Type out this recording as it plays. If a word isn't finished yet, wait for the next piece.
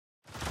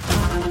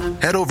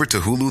Head over to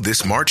Hulu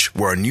this March,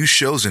 where our new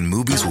shows and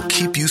movies will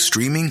keep you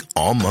streaming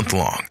all month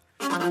long.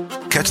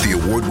 Catch the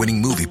award-winning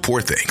movie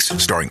Poor Things,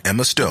 starring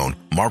Emma Stone,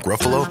 Mark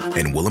Ruffalo,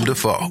 and Willem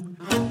Dafoe.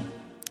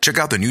 Check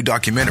out the new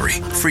documentary,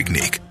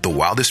 Freaknik, The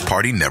Wildest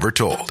Party Never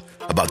Told,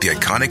 about the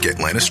iconic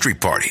Atlanta Street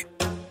Party.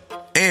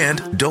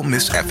 And don't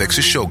miss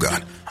FX's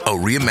Shogun, a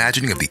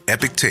reimagining of the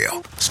epic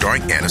tale,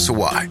 starring Anna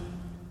Sawai.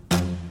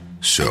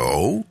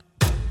 So,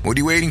 what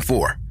are you waiting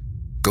for?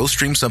 Go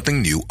stream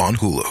something new on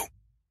Hulu.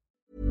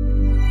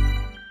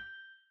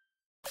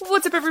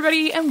 What's up,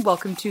 everybody, and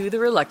welcome to The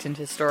Reluctant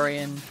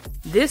Historian.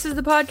 This is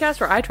the podcast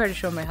where I try to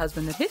show my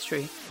husband that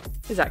history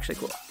is actually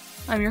cool.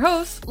 I'm your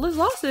host, Liz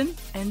Lawson,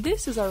 and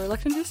this is our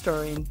Reluctant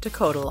Historian,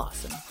 Dakota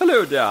Lawson.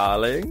 Hello,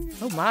 darling.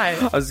 Oh my!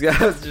 I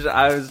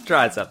was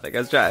trying something.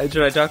 Should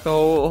I talk the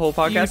whole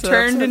podcast? You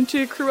turned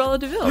into Cruella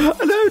de Vil.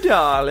 Hello,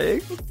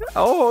 darling.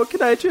 Oh,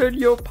 can I turn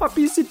your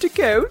puppies into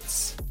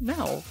goats?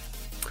 No,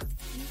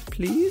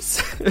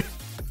 please.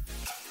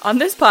 On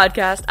this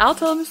podcast, I'll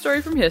tell him a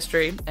story from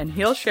history, and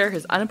he'll share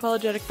his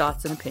unapologetic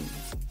thoughts and opinions.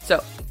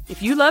 So,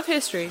 if you love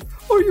history,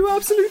 or you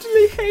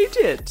absolutely hate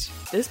it,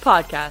 this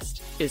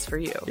podcast is for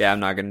you. Yeah,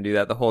 I'm not going to do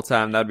that the whole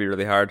time. That'd be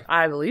really hard.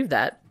 I believe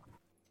that.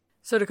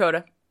 So,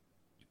 Dakota,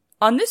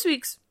 on this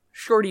week's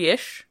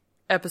shorty-ish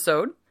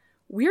episode,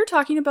 we're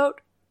talking about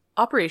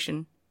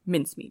Operation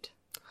Mincemeat.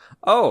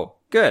 Oh,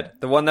 good.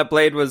 The one that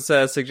Blade was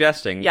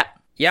suggesting. Yeah.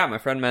 Yeah, my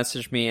friend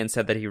messaged me and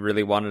said that he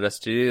really wanted us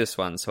to do this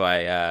one, so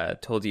I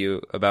told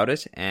you about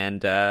it,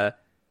 and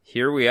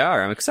here we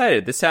are. I'm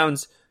excited. This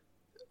sounds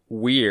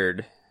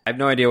weird. I have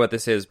no idea what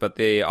this is, but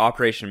the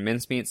Operation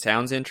Mincemeat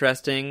sounds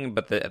interesting,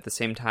 but at the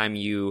same time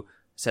you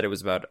said it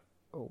was about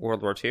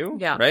World War II?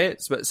 Yeah. Right?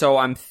 So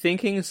I'm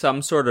thinking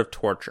some sort of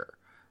torture.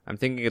 I'm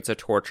thinking it's a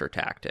torture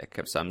tactic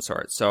of some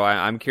sort. So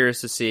I'm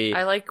curious to see.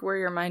 I like where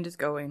your mind is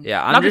going. Yeah,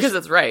 not because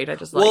it's right. I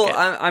just like it.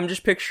 Well, I'm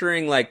just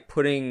picturing like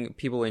putting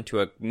people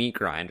into a meat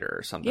grinder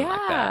or something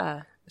like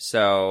that.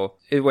 So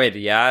wait,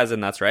 yeah, as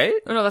in that's right?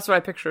 Oh, no, that's what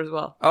I picture as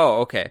well.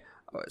 Oh, okay.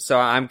 So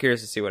I'm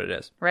curious to see what it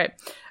is. Right.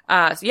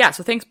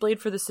 So thanks, Blade,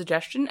 for the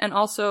suggestion, and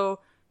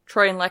also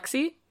Troy and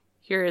Lexi.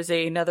 Here is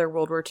another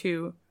World War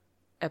II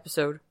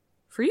episode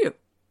for you.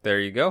 There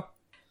you go.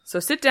 So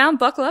sit down,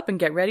 buckle up, and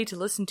get ready to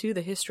listen to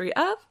the history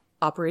of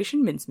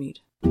Operation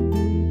Mincemeat.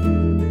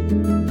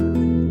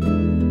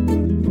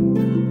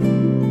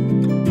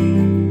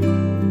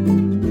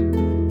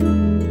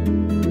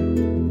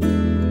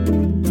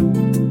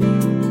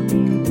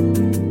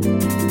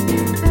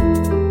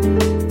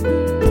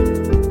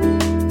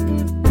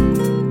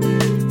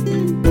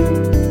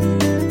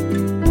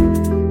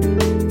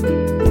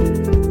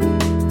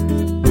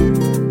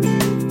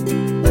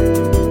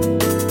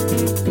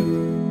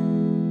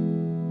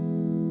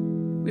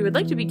 I'd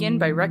like to begin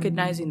by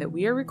recognizing that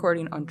we are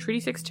recording on Treaty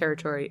 6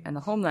 territory and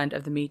the homeland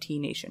of the Métis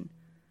Nation.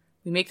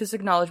 We make this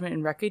acknowledgement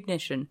in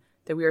recognition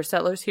that we are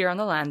settlers here on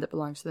the land that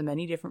belongs to the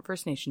many different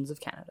First Nations of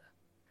Canada.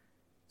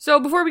 So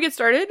before we get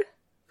started,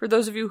 for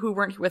those of you who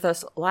weren't with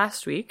us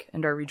last week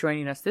and are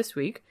rejoining us this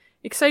week,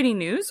 exciting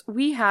news,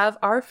 we have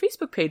our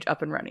Facebook page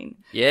up and running.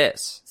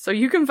 Yes. So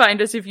you can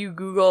find us if you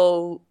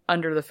Google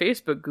under the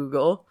Facebook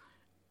Google.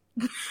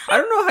 I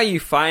don't know how you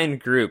find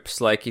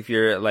groups, like if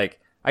you're like,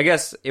 I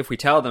guess if we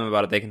tell them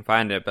about it, they can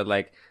find it. But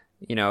like,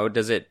 you know,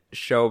 does it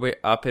show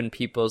up in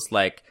people's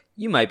like,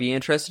 you might be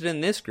interested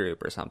in this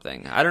group or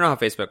something? I don't know how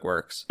Facebook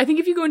works. I think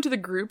if you go into the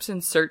groups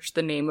and search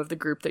the name of the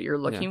group that you're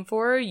looking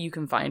for, you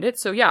can find it.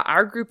 So yeah,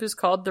 our group is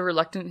called the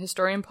Reluctant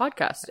Historian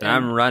Podcast. And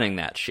I'm running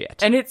that shit.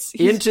 And it's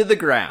into the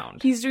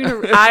ground. He's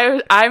doing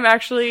I'm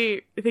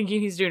actually thinking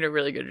he's doing a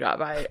really good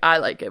job. I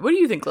like it. What do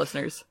you think,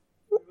 listeners?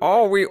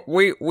 Oh,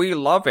 we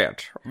love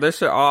it.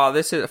 This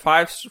is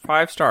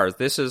five stars.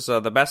 This is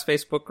the best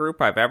Facebook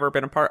group I've ever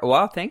been a part of.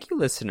 Wow, thank you,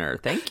 listener.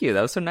 Thank you.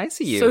 That was so nice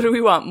of you. So do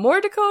we want more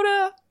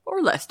Dakota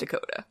or less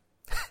Dakota?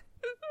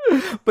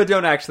 But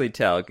don't actually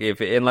tell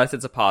unless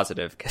it's a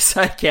positive, because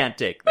I can't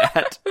take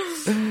that.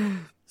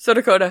 So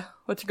Dakota,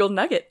 what's your golden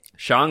nugget?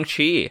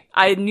 Shang-Chi.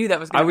 I knew that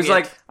was going to be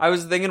it. I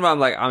was thinking about, I'm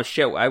like, oh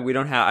shit, I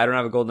don't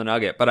have a golden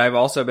nugget, but I've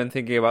also been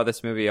thinking about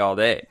this movie all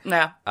day.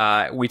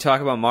 Yeah. We talk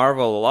about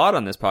Marvel a lot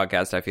on this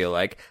podcast, I feel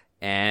like,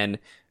 and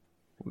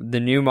the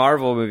new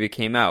Marvel movie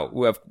came out.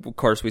 Of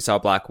course, we saw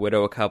Black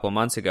Widow a couple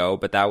months ago,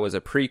 but that was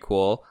a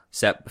prequel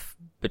set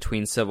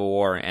between Civil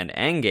War and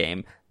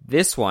Endgame.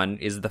 This one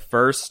is the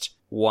first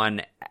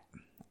one,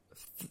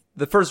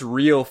 the first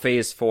real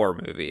Phase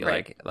 4 movie.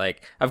 Right.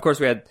 Like, of course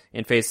we had,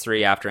 in Phase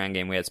 3 after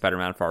Endgame, we had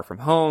Spider-Man Far From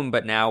Home,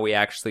 but now we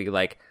actually,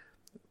 like,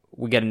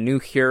 we get a new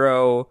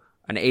hero,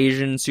 an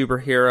Asian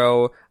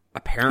superhero,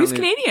 apparently. Who's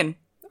Canadian?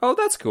 Oh,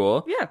 that's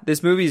cool. Yeah.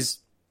 This movie's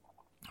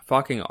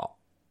fucking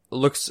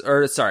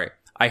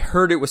I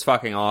heard it was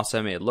fucking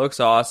awesome. It looks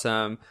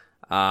awesome.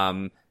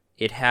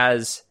 It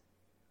has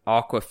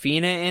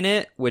Awkwafina in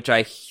it, which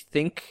I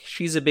think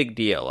she's a big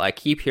deal. I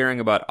keep hearing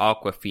about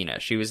Awkwafina.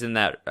 She was in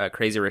that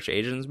Crazy Rich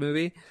Asians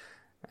movie,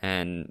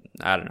 and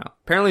I don't know.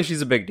 Apparently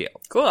she's a big deal.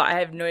 Cool. I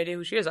have no idea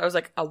who she is. I was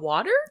like, a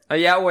water?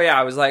 Yeah.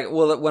 I was like,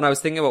 when I was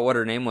thinking about what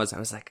her name was, I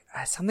was like,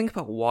 something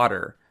about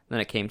water. And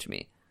then it came to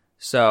me.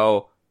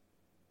 So,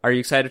 are you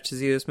excited to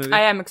see this movie?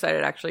 I am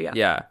excited, actually, yeah.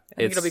 Yeah.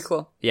 I think it'll be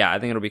cool. Yeah, I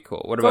think it'll be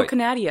cool. What Go about...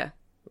 Canadia.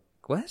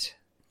 What?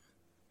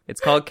 It's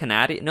called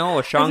Canadia?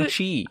 No,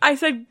 Shang-Chi. I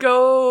said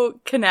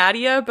go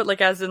Canadia, but like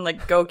as in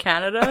like go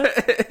Canada.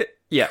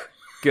 Yeah.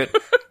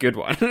 Good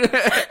one.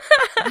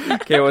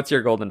 Okay, what's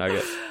your golden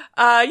nugget?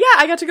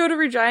 I got to go to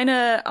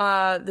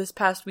Regina this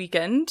past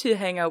weekend to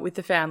hang out with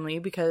the family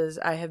because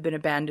I have been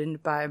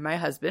abandoned by my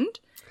husband.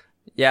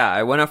 Yeah,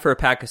 I went out for a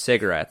pack of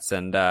cigarettes,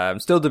 and I'm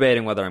still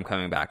debating whether I'm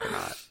coming back or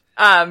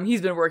not.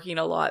 He's been working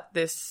a lot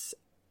this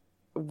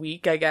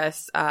week, I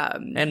guess.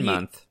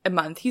 Month. A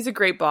month. He's a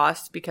great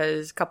boss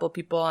because a couple of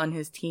people on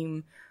his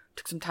team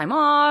took some time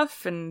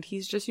off, and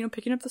he's just,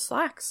 picking up the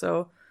slack.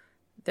 So,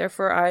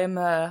 therefore, I am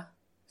a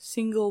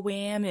single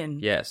whammon.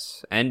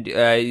 Yes, and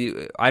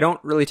I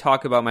don't really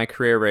talk about my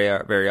career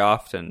very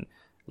often,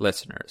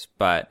 listeners,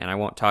 and I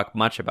won't talk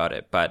much about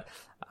it, but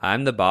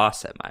I'm the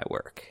boss at my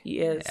work. He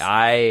is.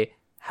 I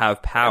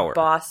have power. A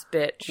boss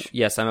bitch.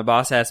 Yes, I'm a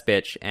boss-ass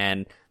bitch,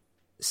 and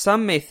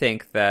some may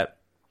think that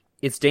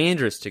it's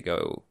dangerous to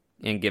go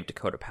and give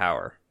Dakota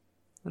power.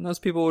 And those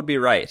people would be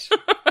right.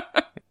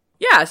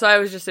 Yeah, so I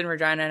was just in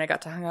Regina, and I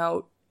got to hang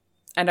out.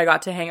 And I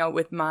got to hang out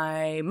with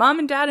my mom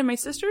and dad and my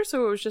sister,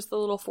 so it was just a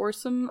little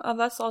foursome of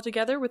us all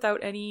together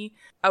without any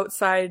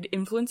outside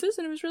influences,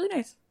 and it was really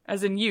nice.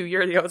 As in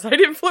you're the outside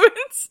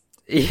influence.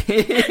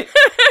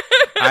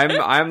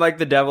 I'm like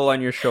the devil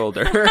on your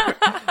shoulder.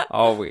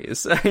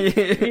 Always.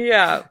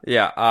 Yeah.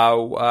 Yeah.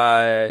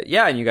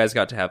 And you guys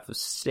got to have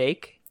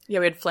steak. Yeah,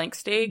 we had flank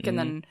steak, and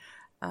then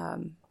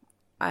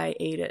I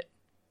ate it.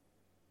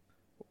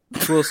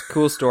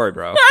 Cool story,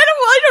 bro. I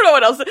don't know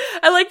what else.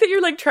 I like that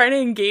you're like trying to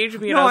engage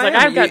me, and I was like,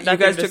 I've got nothing to say. You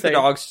guys took the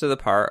dogs to the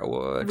park.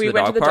 We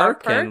went to the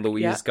dog park, and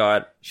Louise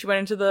got... She went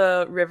into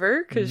the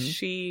river because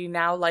she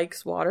now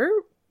likes water,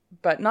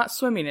 but not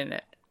swimming in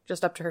it,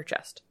 just up to her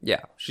chest.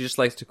 Yeah, she just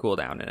likes to cool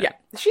down in it. Yeah,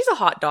 she's a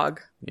hot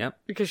dog. Yep.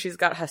 Because she's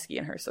got husky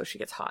in her, so she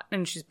gets hot,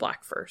 and she's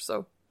black fur,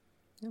 so...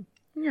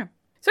 Yeah.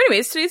 So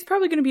anyways, today's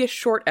probably going to be a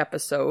short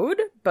episode,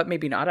 but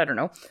maybe not, I don't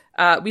know.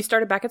 We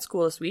started back at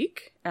school this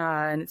week,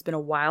 and it's been a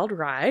wild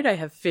ride. I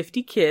have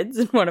 50 kids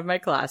in one of my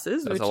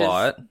classes, That's which a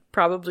lot. is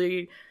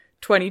probably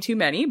 20 too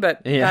many,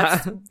 but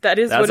yeah. that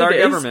is that's what it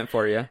is. That's our government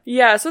for you.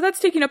 Yeah, so that's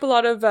taking up a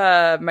lot of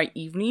my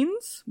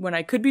evenings when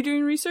I could be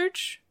doing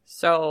research,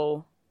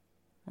 so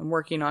I'm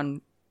working on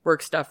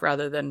work stuff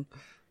rather than...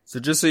 So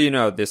just so you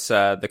know, this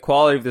the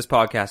quality of this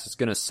podcast is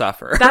going to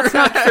suffer. That's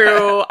not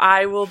true.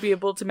 I will be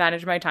able to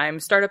manage my time.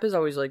 Startup is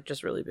always like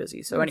just really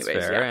busy. So That's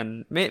anyways, fair. yeah.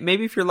 And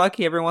maybe if you're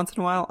lucky every once in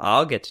a while,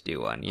 I'll get to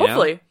do one.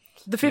 Hopefully.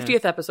 The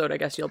 50th episode, I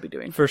guess you'll be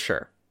doing. For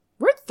sure.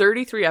 We're at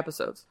 33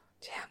 episodes.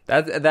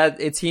 Damn.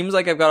 That it seems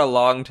like I've got a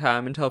long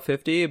time until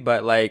 50,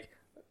 but like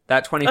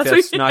that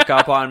 25th snuck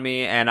up on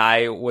me and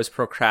I was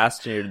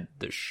procrastinating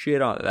the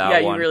shit on that one. Yeah,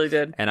 you really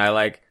did. And I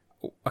like...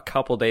 a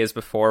couple days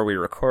before we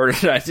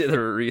recorded, I did the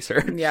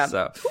research. Yeah.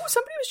 So. Ooh,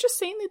 somebody was just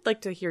saying they'd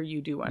like to hear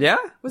you do one. Yeah?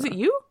 Was it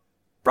you?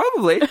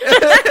 Probably.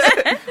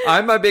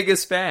 I'm my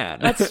biggest fan.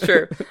 That's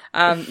true.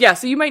 Yeah,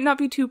 so you might not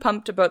be too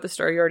pumped about the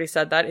story. You already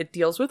said that. It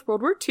deals with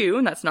World War II,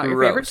 and that's not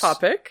your favorite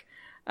topic.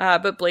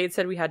 But Blade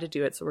said we had to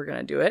do it, so we're going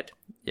to do it.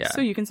 Yeah.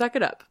 So you can suck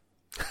it up.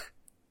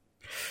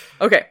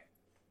 Okay.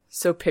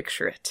 So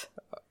picture it.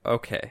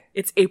 Okay.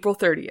 It's April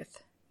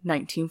 30th,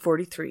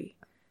 1943,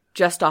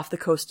 just off the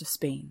coast of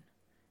Spain.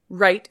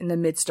 Right in the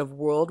midst of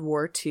World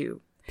War II.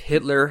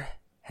 Hitler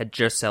had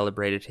just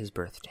celebrated his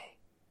birthday.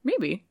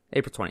 Maybe.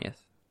 April 20th.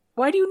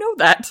 Why do you know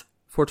that?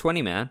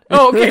 420, man.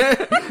 Oh,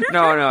 okay.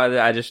 No,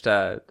 I just,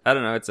 I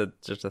don't know. It's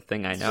just a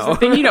thing I know. It's a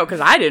thing you know,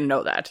 because I didn't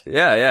know that.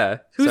 Yeah.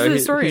 Who's the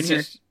historian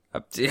here?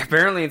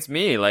 Apparently it's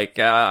me. Like,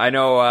 I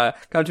know,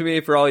 come to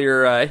me for all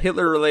your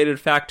Hitler-related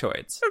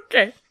factoids.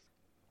 Okay.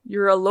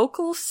 You're a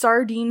local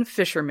sardine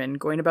fisherman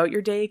going about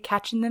your day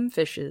catching them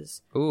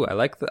fishes. Ooh, I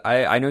like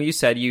I know you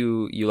said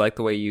you like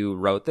the way you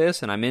wrote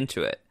this, and I'm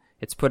into it.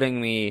 It's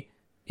putting me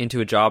into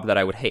a job that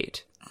I would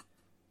hate.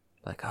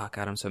 Like, oh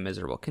god, I'm so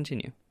miserable.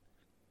 Continue.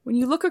 When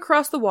you look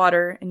across the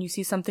water and you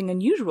see something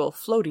unusual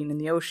floating in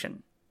the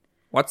ocean.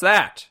 What's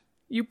that?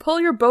 You pull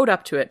your boat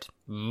up to it.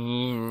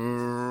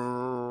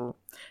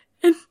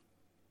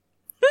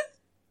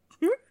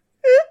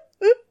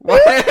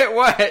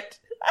 What?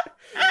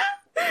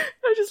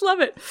 I just love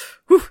it.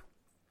 Whew.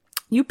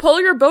 You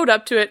pull your boat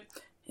up to it,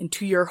 and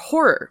to your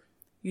horror,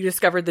 you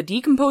discover the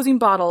decomposing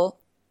bottle.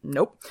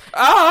 Nope.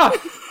 Ah!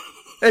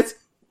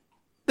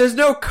 There's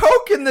no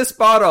Coke in this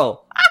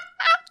bottle!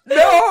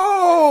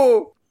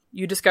 No!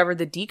 You discover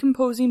the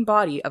decomposing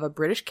body of a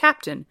British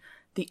captain,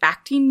 the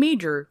acting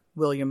Major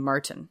William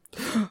Martin.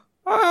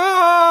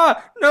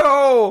 Ah!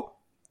 No!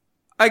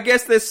 I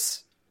guess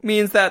this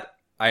means that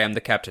I am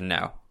the captain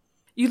now.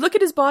 You look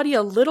at his body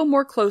a little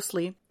more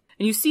closely,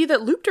 and you see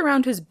that looped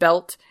around his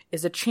belt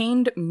is a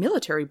chained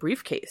military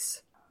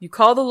briefcase. You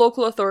call the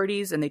local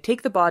authorities, and they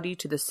take the body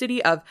to the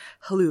city of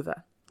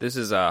Haluva. This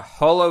is a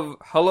hull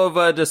of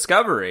a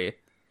discovery.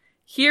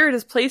 Here it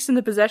is placed in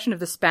the possession of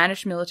the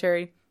Spanish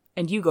military,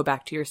 and you go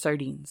back to your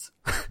sardines.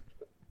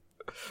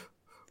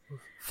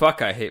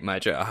 Fuck, I hate my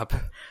job.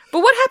 But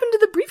what happened to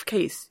the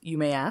briefcase, you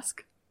may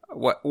ask?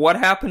 What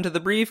happened to the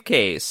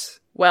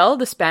briefcase? Well,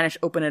 the Spanish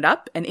open it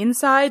up, and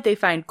inside they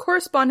find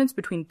correspondence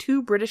between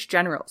two British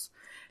generals.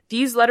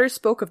 These letters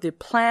spoke of the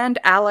planned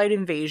Allied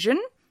invasion,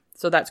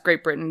 so that's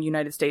Great Britain,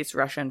 United States,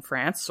 Russia, and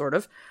France, sort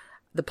of.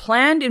 The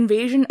planned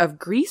invasion of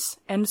Greece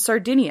and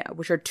Sardinia,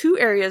 which are two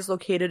areas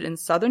located in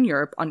southern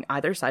Europe on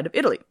either side of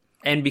Italy.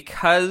 And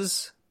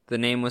because the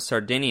name was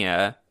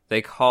Sardinia,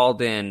 they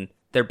called in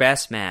their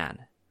best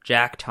man,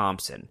 Jack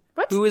Thompson,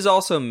 who is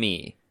also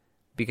me,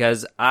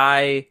 because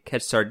I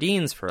catch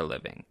sardines for a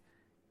living,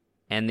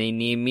 and they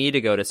need me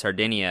to go to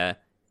Sardinia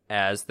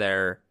as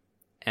their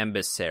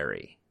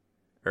emissary.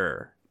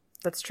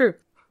 That's true.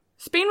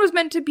 Spain was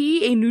meant to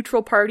be a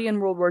neutral party in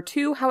World War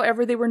II,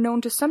 however, they were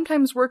known to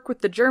sometimes work with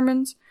the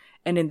Germans,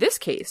 and in this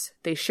case,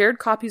 they shared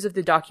copies of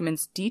the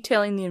documents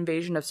detailing the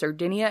invasion of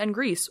Sardinia and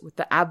Greece with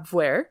the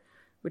Abwehr,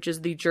 which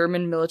is the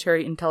German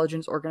military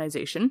intelligence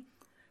organization,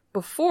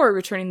 before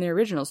returning the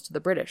originals to the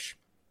British.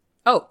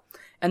 Oh,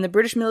 and the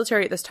British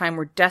military at this time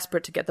were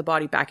desperate to get the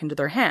body back into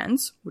their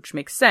hands, which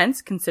makes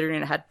sense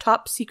considering it had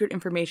top secret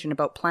information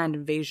about planned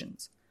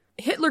invasions.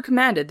 Hitler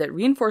commanded that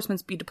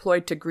reinforcements be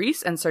deployed to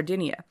Greece and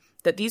Sardinia,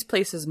 that these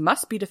places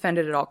must be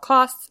defended at all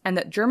costs, and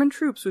that German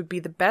troops would be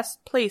the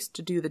best place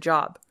to do the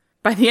job.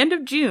 By the end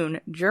of June,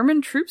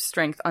 German troop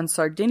strength on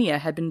Sardinia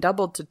had been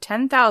doubled to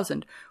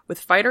 10,000, with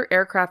fighter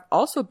aircraft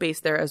also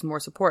based there as more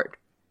support.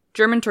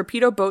 German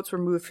torpedo boats were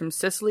moved from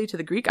Sicily to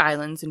the Greek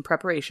islands in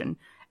preparation,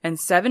 and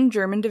 7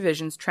 German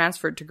divisions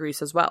transferred to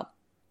Greece as well.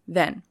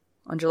 Then,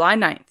 on July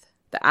 9th,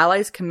 the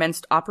Allies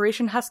commenced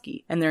Operation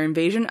Husky and their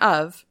invasion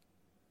of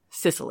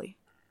Sicily.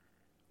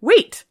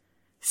 Wait!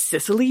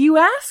 Sicily, you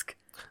ask?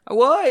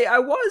 Well, I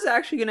was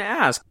actually going to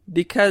ask,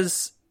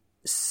 because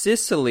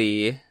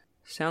Sicily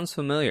sounds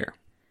familiar.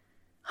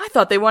 I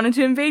thought they wanted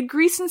to invade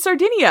Greece and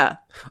Sardinia.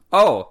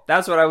 Oh,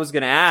 that's what I was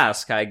going to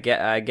ask, I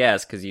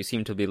guess, because you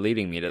seem to be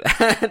leading me to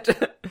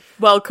that.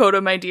 Well,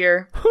 Coda, my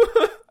dear,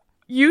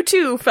 you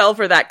too fell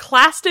for that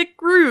classic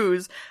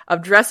ruse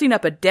of dressing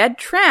up a dead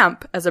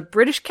tramp as a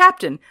British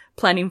captain,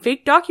 planting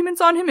fake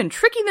documents on him and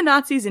tricking the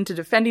Nazis into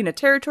defending a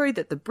territory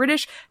that the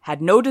British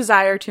had no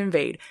desire to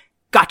invade.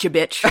 Gotcha,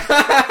 bitch.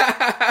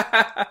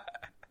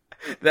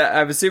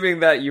 I'm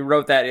assuming that you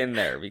wrote that in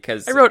there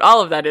because I wrote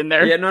all of that in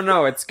there. Yeah,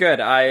 no, it's good.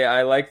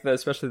 I like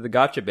especially the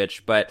gotcha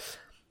bitch, but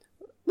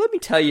let me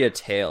tell you a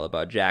tale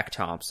about Jack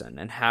Thompson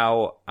and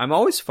how I'm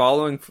always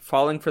falling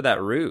for that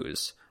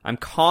ruse. I'm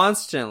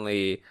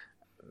constantly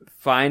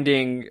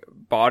finding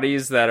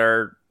bodies that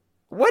are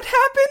what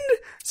happened?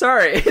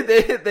 Sorry,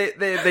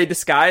 they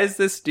disguise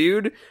this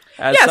dude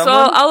as someone? So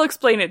I'll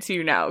explain it to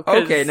you now.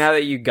 Okay, now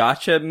that you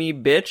gotcha me,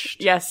 bitch.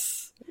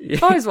 Yes,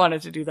 I've always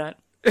wanted to do that.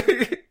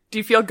 Do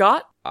you feel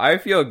got? I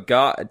feel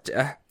got.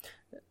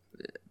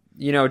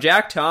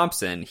 Jack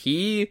Thompson,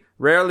 he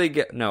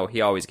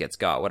always gets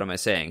got. What am I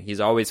saying? He's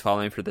always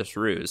falling for this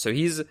ruse. So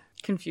he's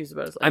confused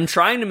about his life. I'm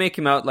trying to make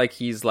him out like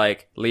he's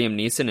like Liam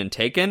Neeson in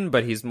Taken,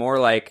 but he's more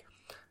like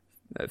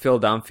Phil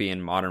Dunphy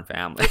in Modern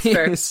Family. That's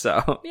fair.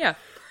 So yeah.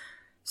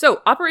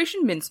 So,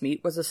 Operation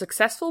Mincemeat was a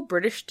successful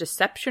British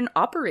deception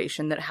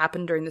operation that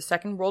happened during the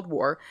Second World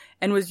War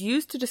and was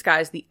used to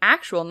disguise the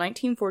actual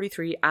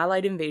 1943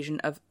 Allied invasion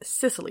of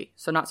Sicily,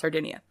 so not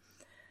Sardinia.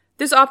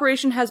 This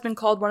operation has been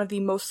called one of the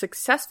most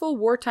successful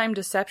wartime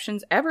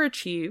deceptions ever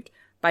achieved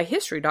by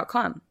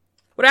History.com.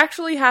 What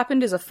actually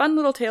happened is a fun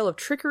little tale of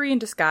trickery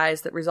and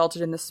disguise that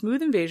resulted in the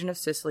smooth invasion of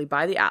Sicily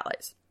by the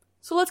Allies.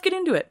 So let's get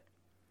into it.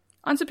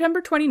 On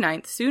September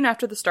 29th, soon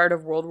after the start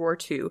of World War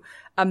II,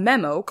 a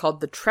memo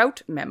called the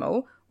Trout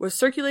Memo was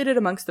circulated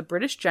amongst the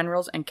British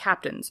generals and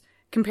captains,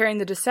 comparing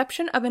the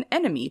deception of an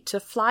enemy to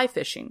fly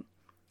fishing.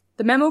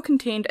 The memo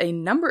contained a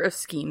number of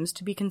schemes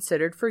to be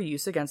considered for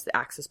use against the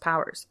Axis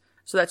powers.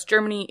 So that's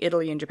Germany,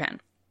 Italy, and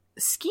Japan.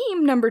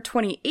 Scheme number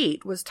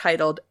 28 was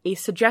titled A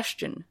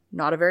Suggestion,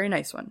 not a very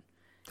nice one.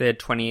 They had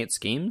 28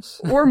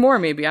 schemes? Or more,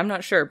 maybe. I'm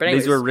not sure. But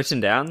anyways. These were written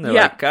down? They're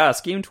like,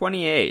 scheme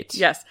 28.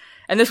 Yes.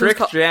 And this Trick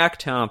Jack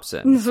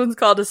Thompson. This one's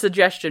called A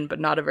Suggestion, but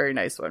not a very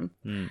nice one.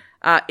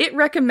 It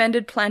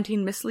recommended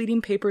planting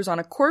misleading papers on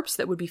a corpse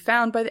that would be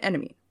found by the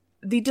enemy.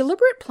 The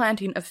deliberate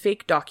planting of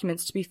fake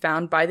documents to be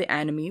found by the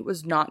enemy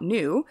was not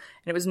new,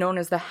 and it was known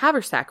as the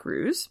Haversack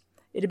ruse.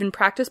 It had been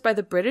practiced by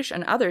the British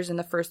and others in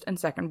the First and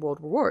Second World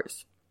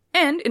Wars.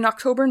 And in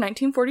October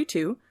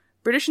 1942,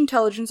 British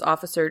intelligence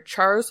officer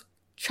Charles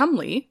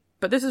Cholmondeley,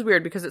 but this is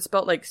weird because it's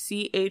spelled like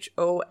Cholmondeley,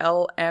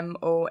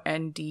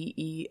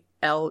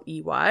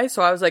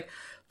 so I was like,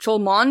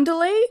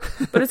 Cholmondeley?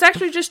 But it's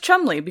actually just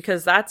Cholmondeley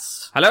because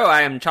that's... Hello,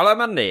 I am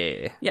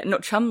Cholmondeley. Yeah, no,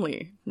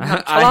 Cholmondeley.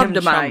 I am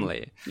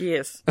Cholmondeley.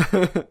 Yes.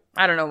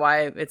 I don't know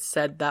why it's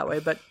said that way,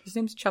 but his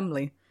name's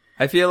Cholmondeley.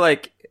 I feel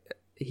like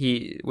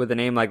with a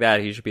name like that,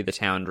 he should be the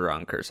town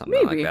drunk or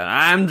something like that.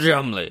 I'm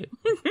Cholmondeley.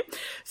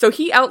 So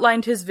he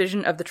outlined his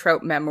vision of the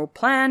Trout Memo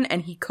plan,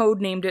 and he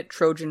codenamed it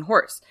Trojan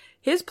Horse.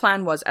 His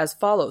plan was as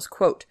follows,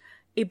 quote,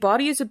 a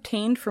body is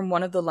obtained from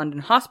one of the London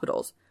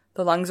hospitals.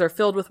 The lungs are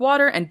filled with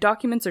water and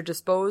documents are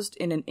disposed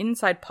in an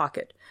inside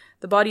pocket.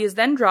 The body is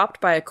then dropped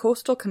by a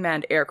coastal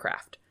command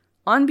aircraft.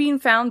 On being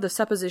found, the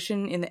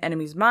supposition in the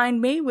enemy's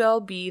mind may well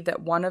be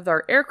that one of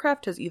our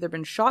aircraft has either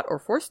been shot or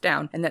forced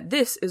down, and that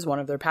this is one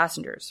of their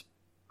passengers.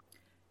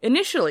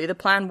 Initially, the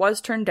plan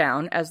was turned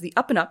down, as the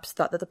up-and-ups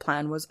thought that the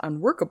plan was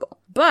unworkable.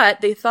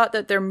 But they thought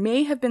that there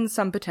may have been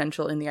some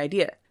potential in the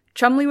idea.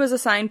 Cholmondeley was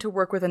assigned to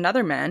work with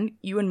another man,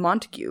 Ewan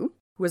Montague,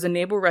 who was a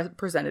naval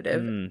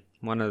representative.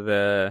 One of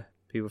the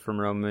people from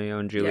Romeo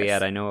and Juliet,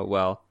 yes. I know it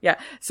well. Yeah,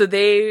 so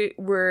they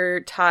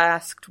were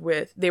tasked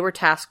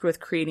with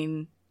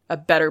creating a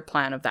better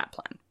plan of that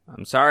plan.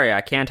 I'm sorry,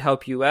 I can't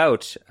help you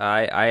out.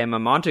 I am a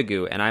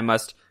Montague, and I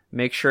must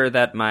make sure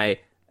that my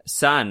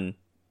son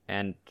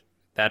and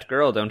that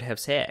girl don't have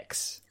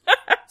sex.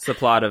 It's the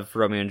plot of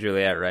Romeo and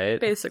Juliet, right?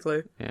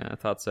 Basically. Yeah, I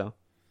thought so.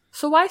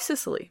 So why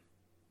Sicily?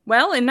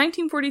 Well, in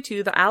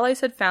 1942, the Allies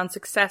had found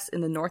success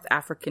in the North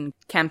African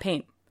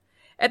campaign.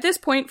 At this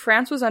point,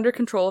 France was under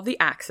control of the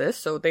Axis,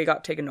 so they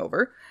got taken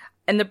over,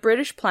 and the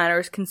British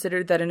planners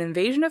considered that an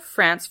invasion of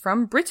France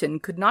from Britain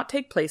could not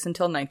take place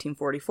until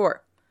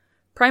 1944.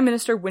 Prime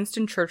Minister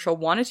Winston Churchill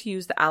wanted to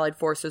use the Allied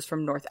forces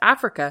from North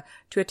Africa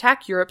to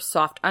attack Europe's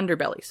soft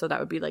underbelly, so that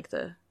would be like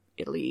the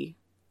Italy,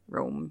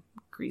 Rome,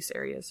 Greece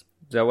areas.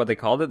 Is that what they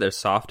called it? Their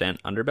soft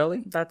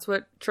underbelly? That's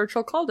what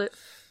Churchill called it.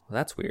 Well,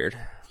 that's weird.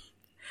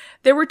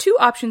 There were two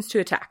options to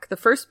attack, the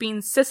first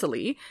being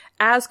Sicily,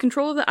 as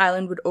control of the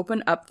island would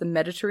open up the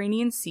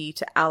Mediterranean Sea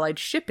to Allied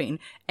shipping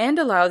and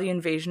allow the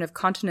invasion of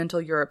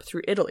continental Europe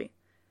through Italy.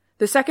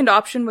 The second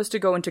option was to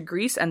go into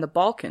Greece and the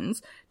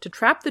Balkans to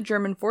trap the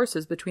German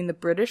forces between the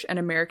British and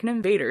American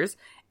invaders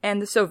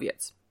and the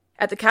Soviets.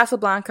 At the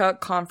Casablanca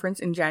Conference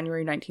in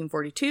January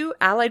 1942,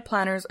 Allied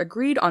planners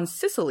agreed on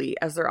Sicily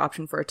as their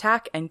option for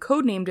attack and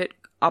codenamed it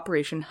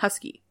Operation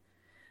Husky.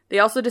 They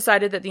also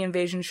decided that the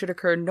invasion should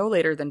occur no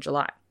later than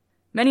July.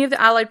 Many of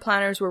the Allied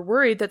planners were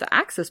worried that the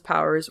Axis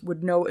powers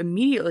would know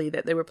immediately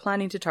that they were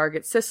planning to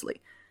target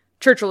Sicily.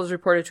 Churchill is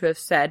reported to have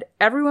said,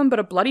 "Everyone but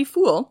a bloody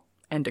fool,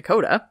 and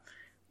Dakota,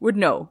 would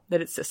know that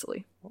it's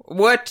Sicily."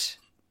 What?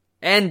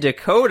 And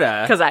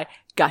Dakota? Because I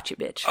gotcha,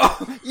 bitch.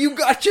 Oh, you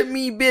gotcha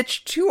me,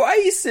 bitch,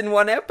 twice in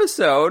one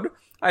episode.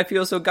 I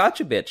feel so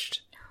gotcha bitched.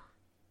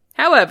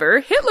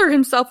 However, Hitler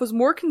himself was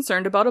more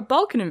concerned about a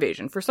Balkan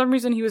invasion. For some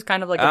reason, he was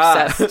kind of like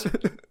obsessed.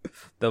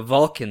 The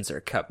Vulcans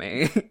are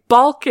coming.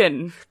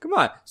 Balkan. Come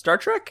on, Star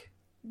Trek?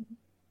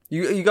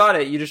 You got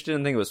it. You just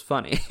didn't think it was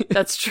funny.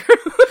 That's true.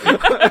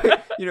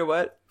 You know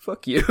what?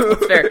 Fuck you.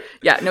 That's fair.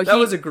 Yeah, no, that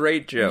was a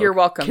great joke. You're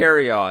welcome.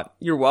 Carry on.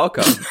 You're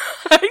welcome.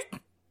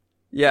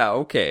 Yeah,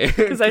 okay.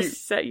 Because I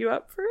set you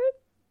up for it?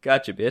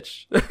 Gotcha,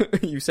 bitch.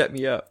 You set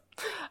me up.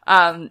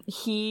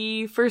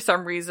 He, for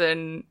some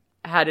reason,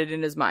 had it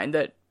in his mind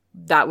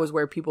that was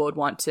where people would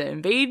want to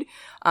invade,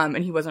 and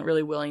he wasn't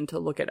really willing to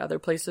look at other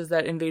places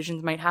that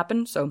invasions might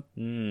happen, so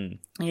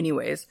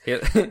anyways.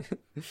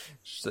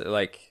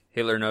 Like,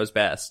 Hitler knows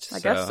best. I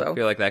guess so. I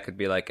feel like that could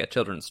be like a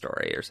children's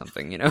story or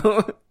something, you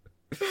know?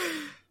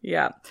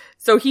 Yeah.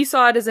 So he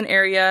saw it as an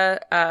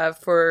area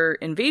for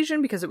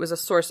invasion because it was a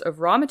source of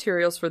raw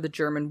materials for the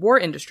German war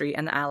industry,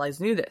 and the Allies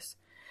knew this.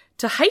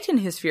 To heighten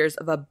his fears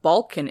of a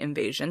Balkan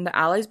invasion, the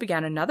Allies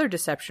began another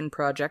deception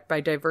project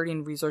by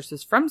diverting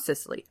resources from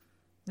Sicily.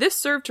 This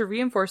served to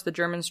reinforce the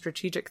German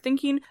strategic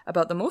thinking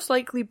about the most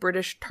likely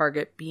British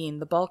target being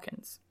the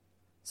Balkans.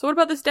 So what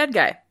about this dead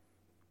guy?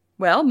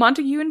 Well,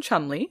 Montague and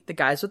Cholmondeley, the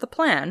guys with the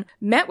plan,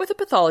 met with a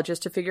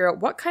pathologist to figure out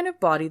what kind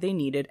of body they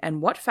needed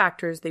and what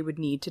factors they would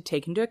need to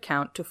take into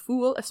account to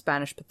fool a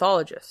Spanish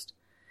pathologist.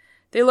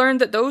 They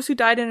learned that those who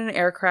died in an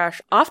air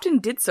crash often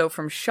did so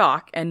from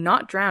shock and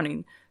not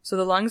drowning, so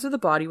the lungs of the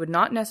body would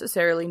not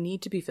necessarily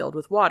need to be filled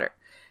with water.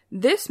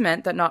 This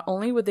meant that not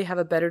only would they have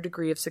a better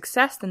degree of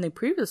success than they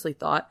previously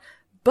thought,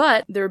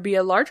 but there would be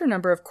a larger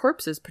number of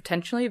corpses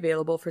potentially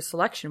available for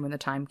selection when the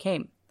time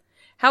came.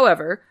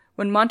 However,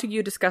 when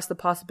Montague discussed the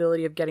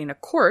possibility of getting a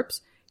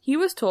corpse, he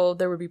was told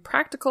there would be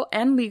practical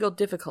and legal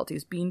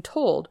difficulties, being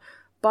told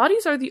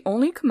bodies are the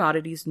only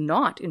commodities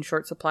not in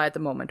short supply at the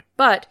moment,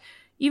 but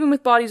even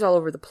with bodies all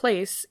over the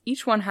place,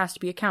 each one has to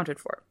be accounted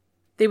for.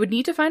 They would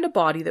need to find a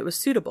body that was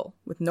suitable,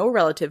 with no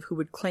relative who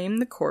would claim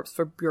the corpse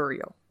for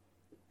burial.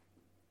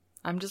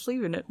 I'm just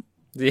leaving it.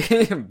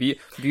 Burial.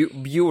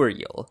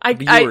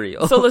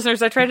 So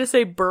listeners, I tried to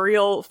say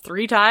burial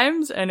 3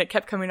 times and it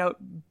kept coming out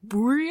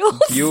burial.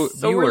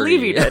 So we're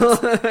leaving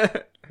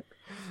it.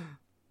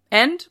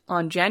 And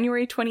on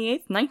January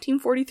 28th,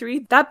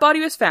 1943, that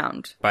body was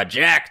found. By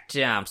Jack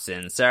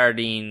Thompson,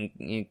 Sardine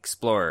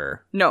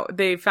Explorer. No,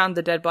 they found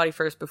the dead body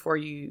first before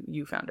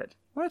you found it.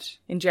 What?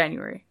 In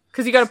January.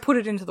 Because you got to put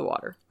it into the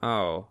water.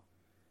 Oh.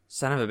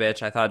 Son of a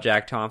bitch, I thought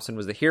Jack Thompson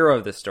was the hero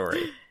of this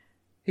story.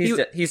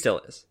 He still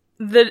is.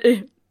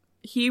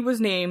 He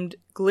was named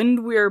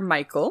Glindweir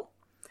Michael,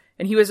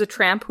 and he was a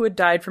tramp who had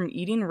died from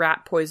eating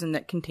rat poison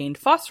that contained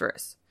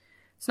phosphorus.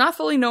 It's not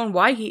fully known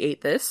why he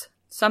ate this.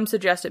 Some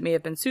suggest it may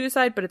have been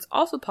suicide, but it's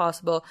also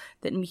possible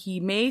that he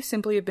may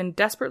simply have been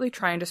desperately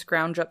trying to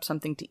scrounge up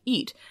something to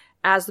eat,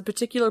 as the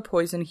particular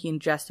poison he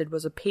ingested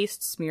was a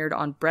paste smeared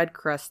on bread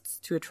crusts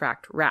to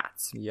attract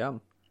rats.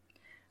 Yum.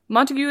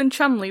 Montague and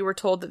Chumley were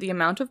told that the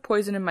amount of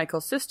poison in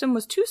Michael's system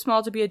was too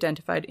small to be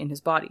identified in his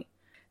body.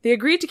 They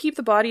agreed to keep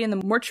the body in the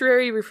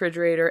mortuary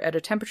refrigerator at a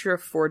temperature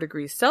of 4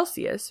 degrees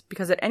Celsius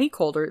because at any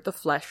colder, the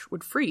flesh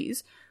would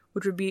freeze,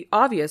 which would be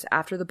obvious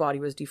after the body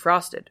was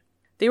defrosted.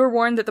 They were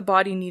warned that the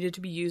body needed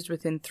to be used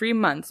within 3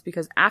 months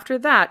because after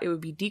that, it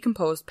would be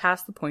decomposed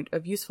past the point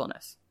of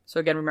usefulness. So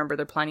again, remember,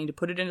 they're planning to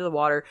put it into the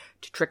water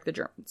to trick the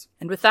Germans.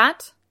 And with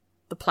that,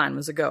 the plan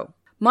was a go.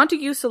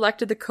 Montague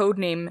selected the code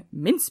name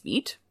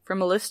Mincemeat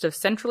from a list of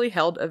centrally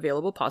held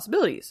available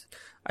possibilities.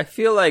 I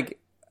feel like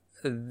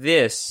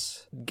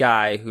this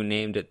guy who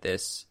named it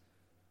this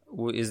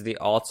is the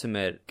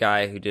ultimate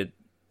guy who did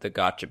the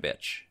gotcha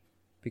bitch.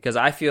 Because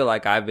I feel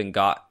like I've been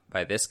got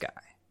by this guy.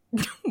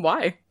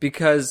 Why?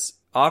 Because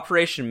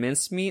Operation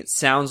Mincemeat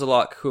sounds a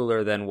lot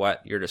cooler than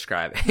what you're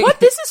describing. What?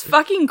 This is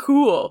fucking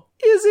cool.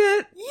 Is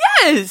it?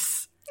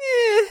 Yes!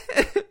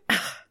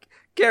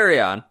 Carry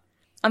on.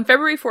 On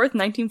February 4th,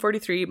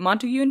 1943,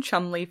 Montague and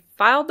Chumley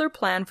filed their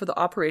plan for the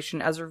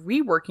operation as a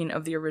reworking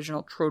of the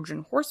original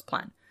Trojan horse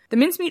plan. The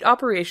mincemeat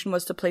operation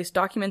was to place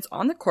documents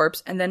on the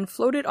corpse and then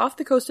float it off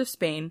the coast of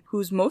Spain,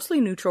 whose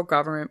mostly neutral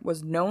government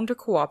was known to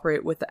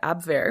cooperate with the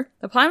Abwehr.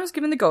 The plan was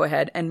given the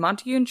go-ahead, and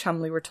Montague and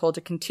Chumley were told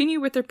to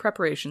continue with their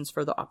preparations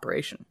for the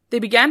operation. They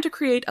began to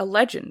create a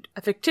legend,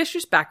 a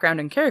fictitious background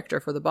and character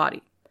for the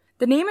body.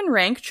 The name and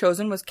rank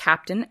chosen was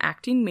Captain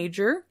Acting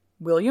Major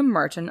William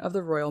Martin of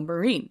the Royal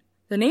Marine.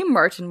 The name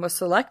Martin was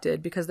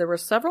selected because there were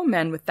several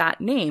men with that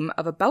name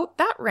of about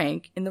that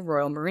rank in the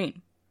Royal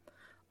Marine.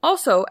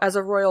 Also, as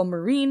a Royal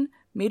Marine,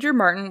 Major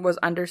Martin was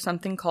under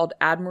something called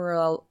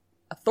Admiral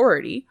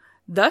Authority,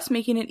 thus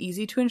making it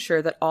easy to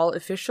ensure that all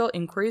official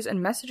inquiries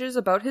and messages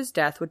about his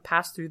death would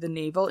pass through the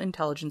Naval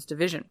Intelligence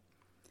Division.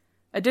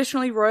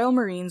 Additionally, Royal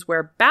Marines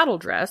wear battle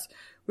dress,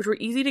 which were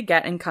easy to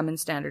get and come in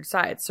standard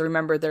size. So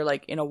remember, they're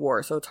like in a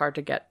war, so it's hard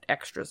to get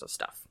extras of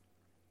stuff.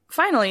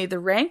 Finally, the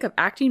rank of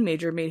acting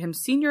major made him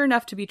senior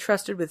enough to be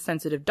trusted with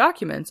sensitive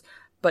documents,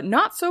 but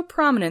not so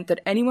prominent that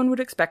anyone would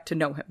expect to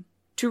know him.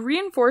 To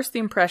reinforce the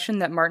impression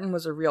that Martin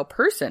was a real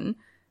person,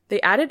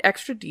 they added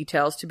extra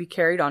details to be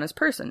carried on his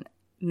person,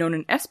 known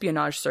in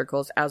espionage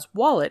circles as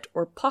wallet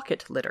or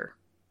pocket litter.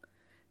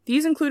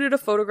 These included a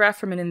photograph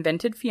from an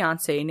invented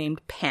fiancée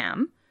named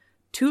Pam,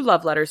 2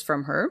 love letters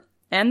from her,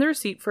 and the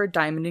receipt for a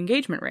diamond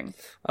engagement ring.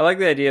 I like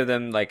the idea of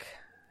them, like,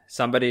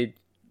 somebody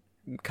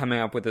coming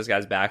up with this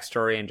guy's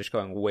backstory and just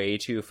going way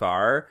too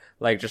far,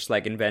 like just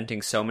like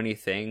inventing so many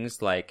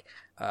things, like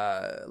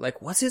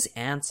what's his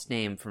aunt's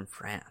name from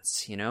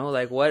France, you know,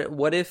 like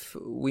what if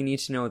we need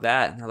to know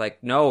that, and they're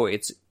like, no,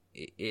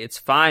 it's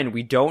fine,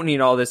 we don't need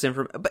all this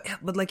information,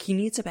 but like he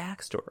needs a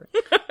backstory.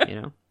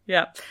 You know.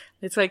 Yeah,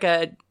 it's like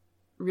a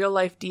real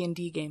life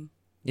D&D game.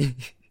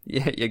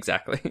 Yeah,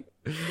 exactly.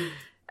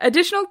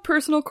 Additional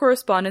personal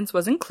correspondence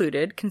was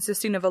included,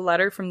 consisting of a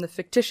letter from the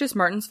fictitious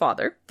Martin's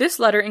father. This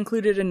letter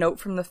included a note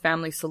from the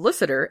family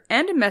solicitor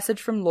and a message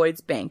from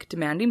Lloyd's Bank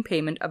demanding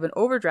payment of an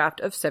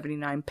overdraft of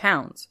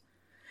 £79.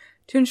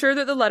 To ensure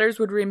that the letters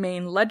would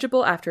remain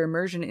legible after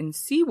immersion in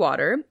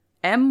seawater,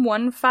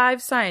 M15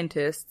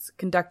 scientists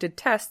conducted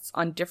tests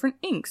on different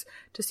inks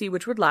to see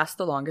which would last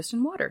the longest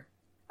in water.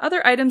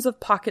 Other items of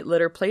pocket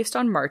litter placed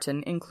on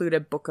Martin include a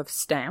book of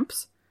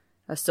stamps,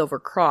 a silver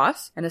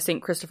cross, and a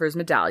St. Christopher's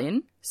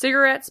medallion,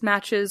 cigarettes,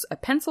 matches, a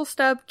pencil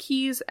stub,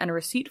 keys, and a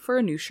receipt for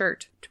a new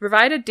shirt. To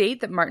provide a date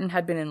that Martin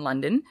had been in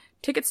London,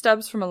 ticket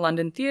stubs from a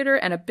London theatre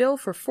and a bill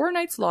for 4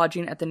 nights'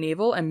 lodging at the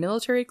Naval and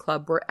Military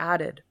Club were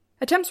added.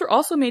 Attempts were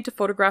also made to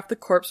photograph the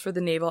corpse for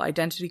the naval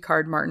identity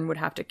card Martin would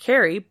have to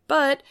carry,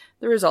 but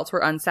the results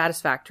were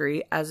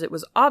unsatisfactory, as it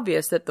was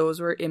obvious that those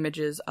were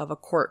images of a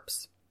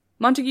corpse.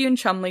 Montague and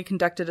Chumley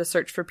conducted a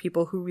search for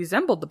people who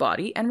resembled the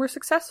body and were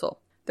successful.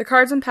 The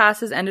cards and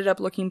passes ended up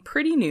looking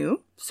pretty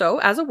new, so,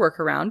 as a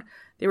workaround,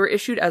 they were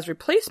issued as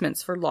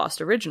replacements for lost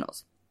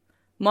originals.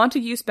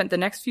 Montague spent the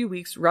next few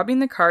weeks rubbing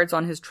the cards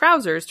on his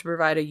trousers to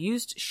provide a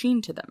used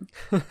sheen to them.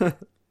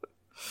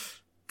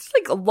 It's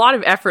like a lot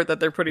of effort that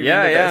they're putting into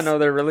this. Yeah, no,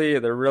 they're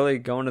really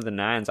going to the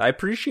nines. I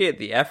appreciate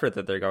the effort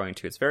that they're going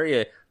to. It's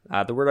very,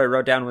 the word I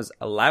wrote down was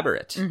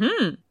elaborate.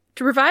 Mm-hmm.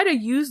 To provide a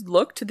used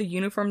look to the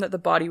uniform that the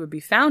body would be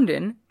found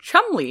in,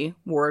 Chumley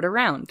wore it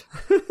around.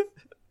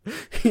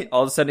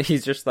 All of a sudden,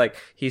 he's just like,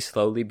 he's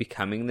slowly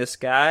becoming this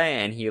guy,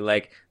 and he,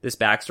 like, this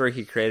backstory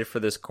he created for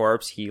this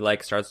corpse, he,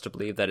 like, starts to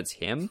believe that it's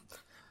him.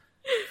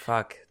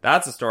 Fuck,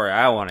 that's a story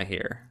I want to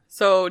hear.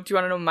 So, do you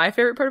want to know my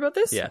favorite part about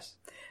this? Yes.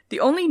 The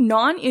only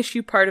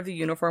non-issue part of the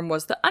uniform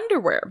was the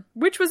underwear,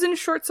 which was in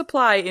short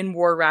supply in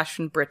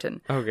war-rationed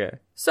Britain. Okay.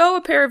 So,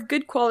 a pair of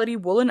good quality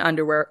woolen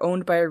underwear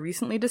owned by a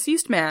recently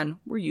deceased man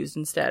were used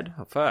instead.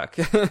 Oh, fuck.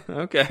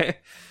 Okay.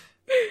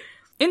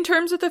 In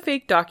terms of the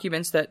fake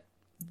documents that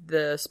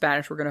the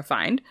Spanish were going to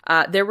find,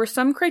 there were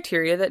some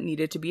criteria that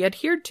needed to be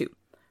adhered to.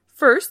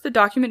 First, the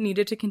document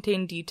needed to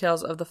contain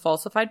details of the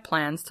falsified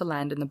plans to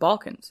land in the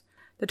Balkans.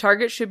 The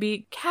target should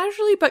be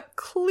casually but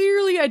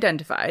clearly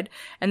identified,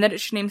 and that it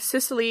should name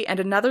Sicily and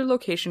another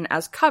location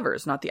as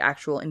covers, not the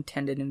actual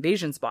intended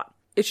invasion spot.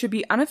 It should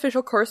be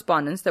unofficial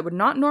correspondence that would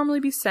not normally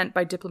be sent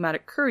by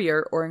diplomatic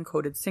courier or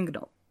encoded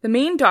signal. The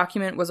main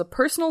document was a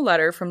personal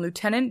letter from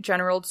Lieutenant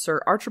General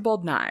Sir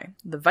Archibald Nye,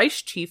 the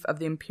Vice Chief of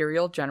the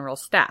Imperial General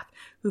Staff,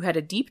 who had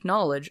a deep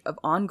knowledge of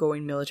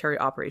ongoing military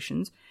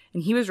operations,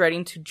 and he was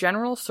writing to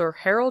General Sir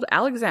Harold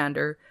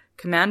Alexander,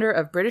 commander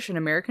of British and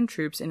American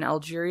troops in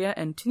Algeria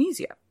and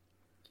Tunisia.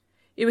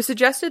 It was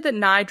suggested that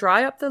Nye draw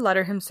up the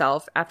letter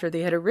himself after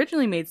they had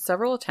originally made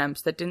several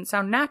attempts that didn't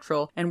sound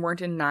natural and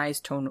weren't in Nye's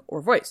tone or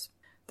voice.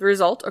 The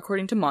result,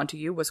 according to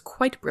Montagu, was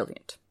quite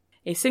brilliant.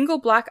 A single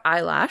black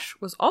eyelash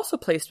was also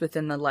placed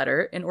within the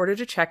letter in order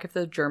to check if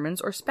the Germans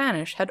or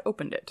Spanish had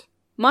opened it.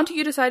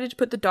 Montagu decided to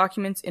put the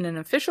documents in an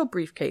official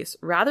briefcase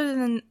rather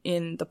than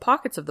in the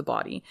pockets of the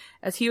body,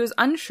 as he was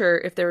unsure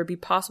if there would be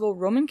possible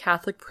Roman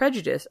Catholic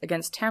prejudice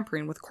against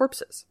tampering with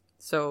corpses.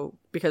 So,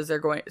 because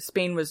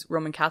Spain was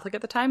Roman Catholic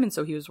at the time, and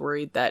so he was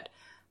worried that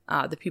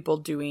the people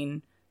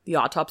doing the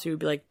autopsy would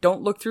be like,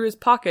 don't look through his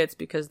pockets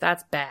because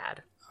that's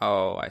bad.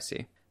 Oh, I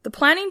see. The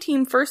planning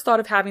team first thought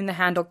of having the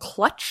handle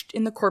clutched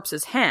in the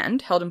corpse's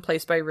hand, held in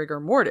place by rigor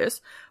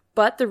mortis,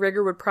 but the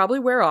rigor would probably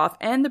wear off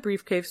and the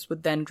briefcase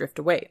would then drift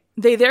away.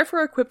 They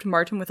therefore equipped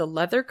Martin with a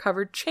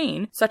leather-covered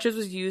chain, such as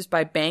was used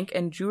by bank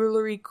and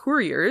jewelry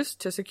couriers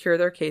to secure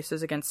their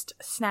cases against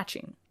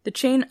snatching. The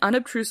chain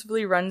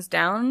unobtrusively runs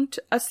down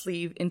a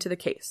sleeve into the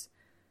case.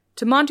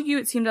 To Montagu,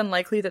 it seemed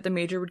unlikely that the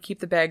Major would keep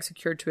the bag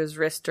secured to his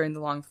wrist during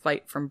the long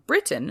flight from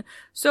Britain,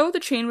 so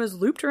the chain was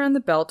looped around the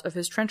belt of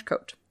his trench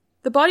coat.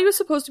 The body was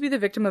supposed to be the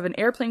victim of an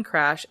airplane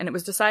crash, and it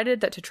was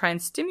decided that to try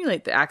and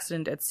stimulate the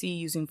accident at sea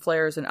using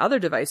flares and other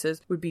devices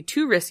would be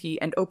too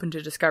risky and open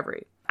to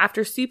discovery.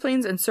 After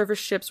seaplanes and surface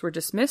ships were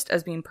dismissed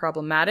as being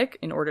problematic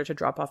in order to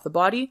drop off the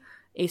body,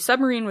 a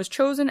submarine was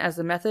chosen as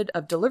the method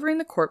of delivering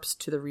the corpse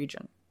to the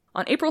region.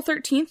 On April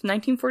 13th,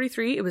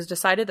 1943, it was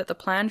decided that the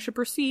plan should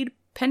proceed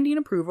pending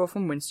approval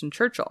from Winston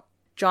Churchill.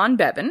 John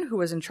Bevan, who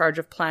was in charge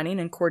of planning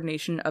and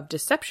coordination of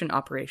deception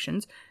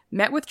operations,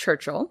 met with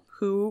Churchill,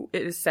 who,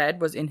 it is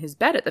said, was in his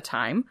bed at the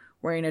time,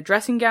 wearing a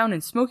dressing gown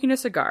and smoking a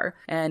cigar,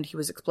 and he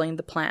was explained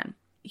the plan.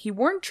 He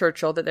warned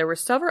Churchill that there were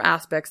several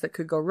aspects that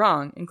could go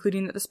wrong,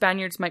 including that the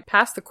Spaniards might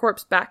pass the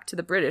corpse back to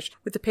the British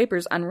with the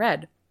papers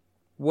unread.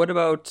 What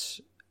about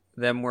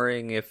them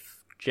worrying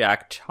if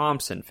Jack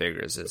Thompson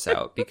figures this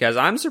out? Because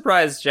I'm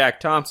surprised Jack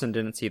Thompson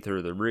didn't see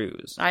through the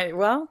ruse.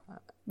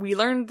 We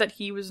learned that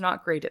he was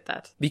not great at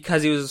that.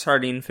 Because he was a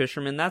sardine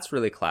fisherman? That's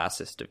really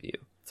classist of you.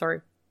 Sorry.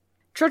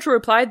 Churchill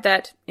replied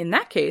that, in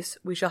that case,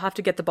 we shall have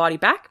to get the body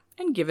back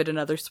and give it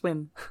another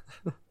swim.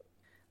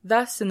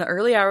 Thus, in the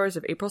early hours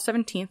of April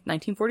 17th,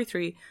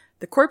 1943,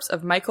 the corpse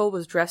of Michael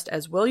was dressed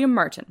as William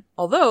Martin,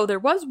 although there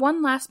was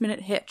one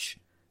last-minute hitch.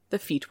 The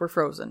feet were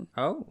frozen.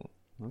 Oh,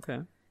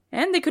 okay.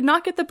 And they could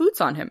not get the boots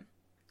on him.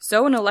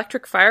 So an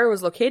electric fire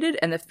was located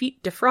and the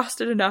feet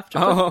defrosted enough to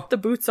put the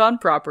boots on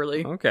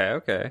properly.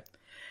 Okay.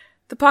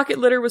 The pocket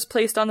litter was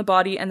placed on the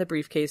body and the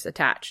briefcase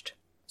attached.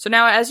 So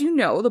now, as you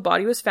know, the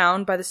body was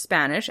found by the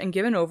Spanish and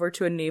given over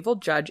to a naval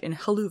judge in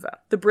Haluva.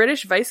 The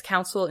British vice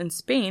consul in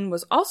Spain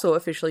was also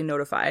officially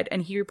notified,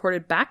 and he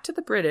reported back to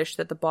the British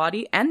that the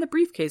body and the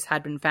briefcase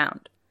had been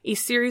found. A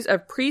series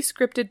of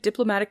pre-scripted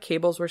diplomatic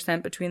cables were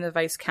sent between the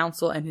vice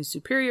consul and his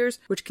superiors,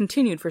 which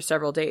continued for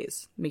several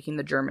days, making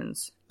the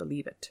Germans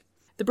believe it.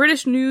 The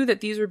British knew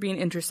that these were being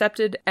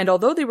intercepted, and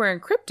although they were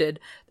encrypted,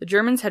 the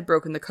Germans had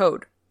broken the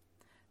code.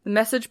 The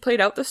message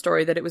played out the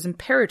story that it was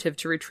imperative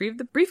to retrieve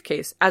the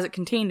briefcase as it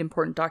contained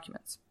important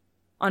documents.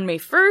 On May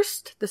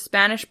 1st, the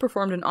Spanish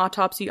performed an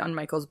autopsy on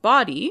Michael's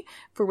body,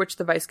 for which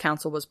the vice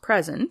consul was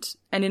present,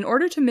 and in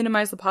order to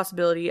minimize the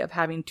possibility of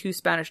having two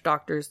Spanish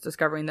doctors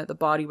discovering that the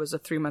body was a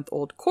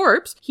 3-month-old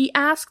corpse, he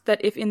asked that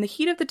if in the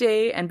heat of the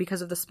day and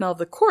because of the smell of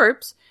the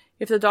corpse,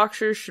 if the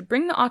doctors should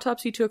bring the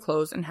autopsy to a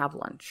close and have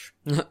lunch.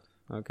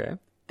 Okay.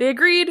 They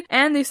agreed,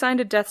 and they signed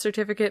a death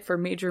certificate for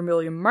Major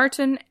William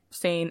Martin,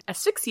 saying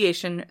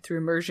asphyxiation through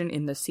immersion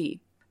in the sea.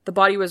 The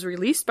body was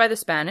released by the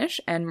Spanish,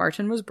 and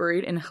Martin was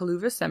buried in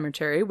Haluva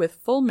Cemetery with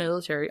full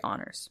military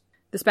honors.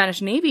 The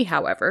Spanish Navy,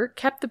 however,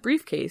 kept the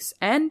briefcase,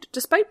 and,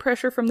 despite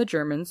pressure from the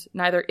Germans,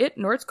 neither it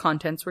nor its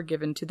contents were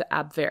given to the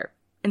Abwehr.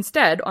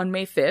 Instead, on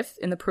May 5th,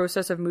 in the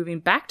process of moving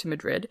back to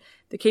Madrid,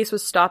 the case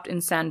was stopped in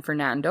San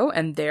Fernando,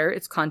 and there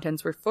its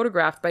contents were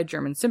photographed by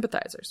German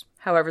sympathizers.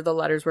 However, the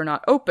letters were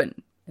not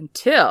opened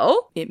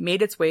until it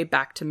made its way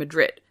back to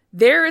Madrid.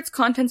 There, its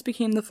contents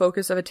became the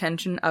focus of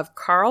attention of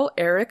Karl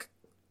Erich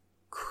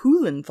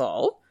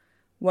Kuhlenthal,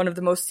 one of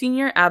the most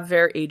senior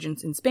Abwehr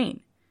agents in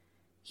Spain.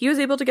 He was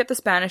able to get the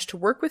Spanish to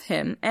work with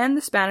him, and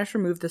the Spanish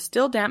removed the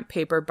still damp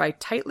paper by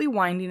tightly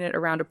winding it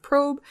around a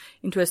probe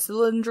into a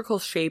cylindrical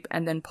shape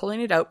and then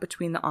pulling it out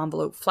between the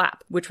envelope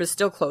flap, which was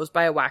still closed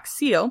by a wax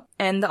seal,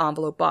 and the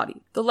envelope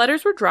body. The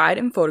letters were dried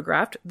and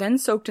photographed, then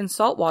soaked in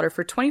salt water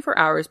for 24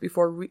 hours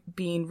before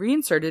being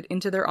reinserted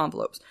into their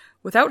envelopes,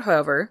 without,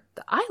 however,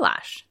 the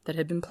eyelash that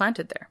had been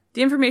planted there.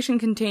 The information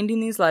contained in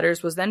these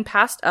letters was then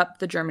passed up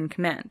the German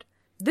command.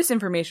 This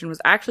information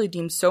was actually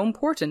deemed so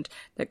important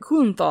that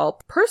Kuhlenthal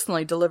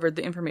personally delivered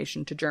the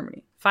information to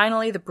Germany.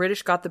 Finally, the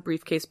British got the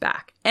briefcase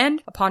back,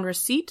 and upon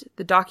receipt,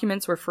 the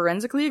documents were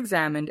forensically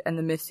examined and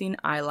the missing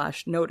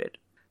eyelash noted.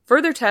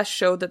 Further tests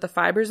showed that the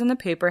fibers in the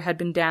paper had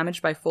been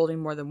damaged by folding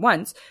more than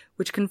once,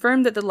 which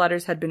confirmed that the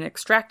letters had been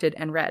extracted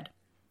and read.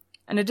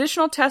 An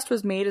additional test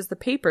was made as the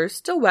papers,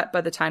 still wet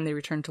by the time they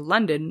returned to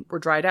London, were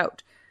dried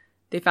out.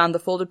 They found the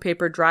folded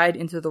paper dried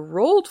into the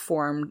rolled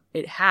form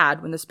it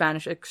had when the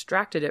Spanish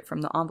extracted it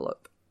from the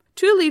envelope.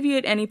 To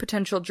alleviate any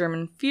potential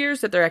German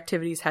fears that their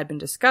activities had been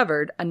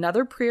discovered,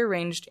 another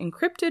prearranged,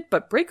 encrypted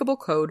but breakable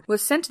code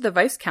was sent to the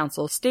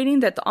Vice-Consul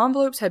stating that the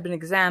envelopes had been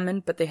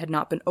examined but they had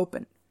not been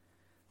opened.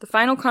 The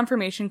final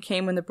confirmation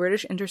came when the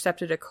British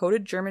intercepted a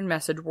coded German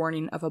message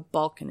warning of a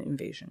Balkan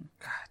invasion.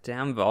 God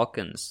damn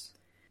Balkans.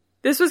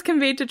 This was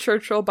conveyed to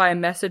Churchill by a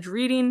message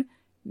reading,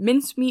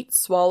 "Mincemeat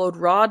swallowed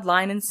rod,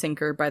 line, and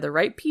sinker by the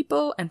right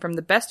people, and from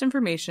the best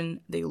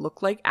information, they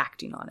look like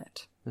acting on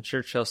it." And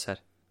Churchill said,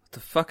 "What the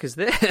fuck is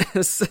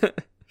this?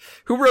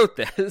 Who wrote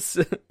this?"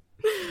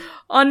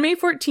 On May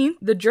 14th,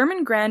 the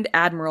German Grand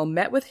Admiral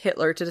met with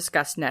Hitler to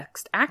discuss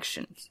next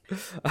actions.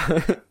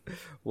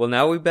 Well,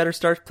 now we better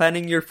start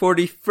planning your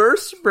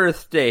 41st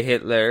birthday,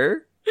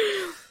 Hitler.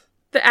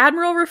 The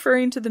admiral,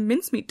 referring to the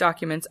Mincemeat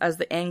documents as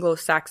the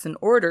Anglo-Saxon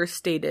Order,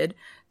 stated,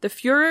 "The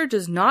Führer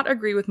does not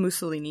agree with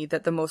Mussolini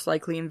that the most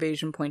likely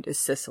invasion point is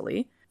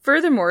Sicily.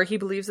 Furthermore, he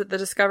believes that the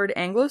discovered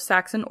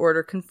Anglo-Saxon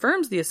Order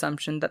confirms the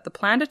assumption that the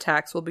planned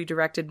attacks will be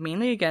directed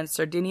mainly against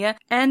Sardinia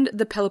and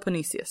the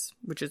Peloponnesus,"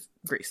 which is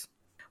Greece.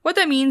 What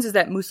that means is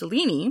that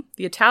Mussolini,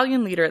 the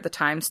Italian leader at the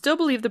time, still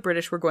believed the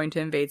British were going to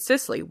invade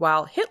Sicily,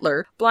 while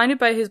Hitler, blinded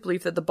by his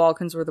belief that the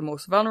Balkans were the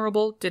most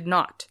vulnerable, did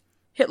not.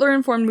 Hitler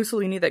informed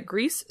Mussolini that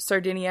Greece,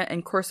 Sardinia,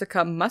 and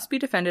Corsica must be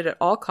defended at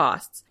all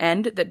costs,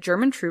 and that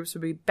German troops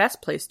would be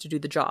best placed to do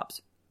the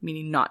jobs,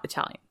 meaning not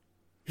Italian.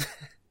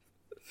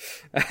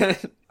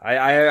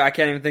 I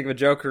can't even think of a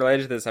joke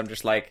related to this. I'm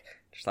just not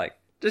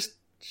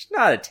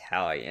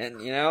Italian,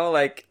 you know?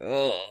 Like,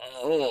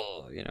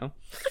 you know?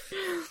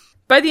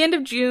 By the end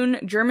of June,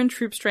 German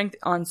troop strength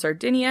on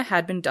Sardinia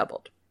had been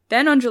doubled.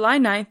 Then on July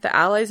 9th, the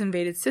Allies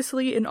invaded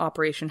Sicily in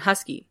Operation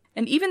Husky.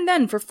 And even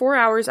then, for 4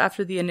 hours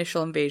after the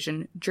initial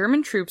invasion,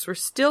 German troops were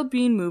still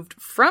being moved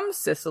from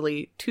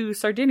Sicily to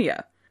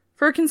Sardinia.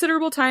 For a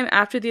considerable time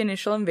after the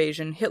initial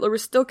invasion, Hitler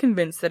was still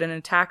convinced that an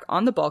attack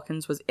on the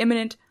Balkans was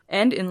imminent,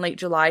 and in late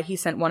July he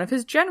sent one of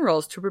his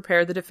generals to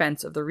prepare the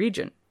defense of the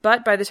region.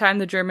 But by the time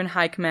the German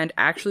High Command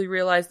actually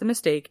realized the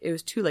mistake, it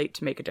was too late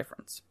to make a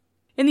difference.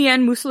 In the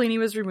end, Mussolini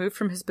was removed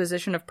from his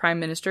position of Prime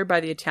Minister by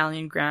the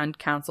Italian Grand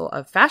Council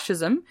of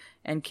Fascism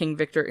and King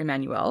Victor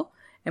Emmanuel,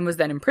 and was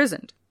then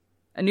imprisoned.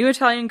 A new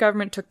Italian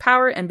government took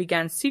power and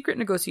began secret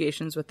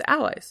negotiations with the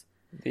Allies.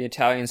 The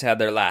Italians had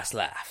their last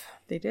laugh.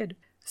 They did.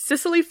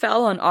 Sicily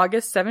fell on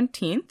August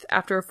 17th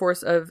after a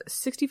force of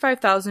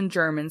 65,000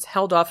 Germans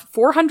held off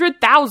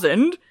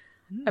 400,000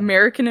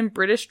 American and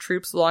British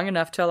troops long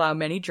enough to allow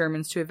many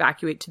Germans to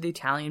evacuate to the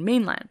Italian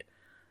mainland.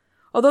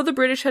 Although the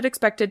British had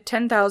expected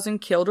 10,000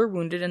 killed or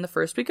wounded in the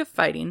first week of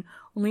fighting,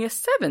 only a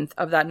seventh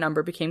of that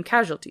number became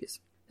casualties.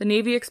 The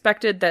Navy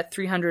expected that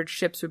 300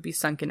 ships would be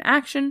sunk in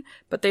action,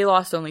 but they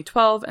lost only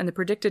 12, and the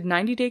predicted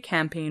 90-day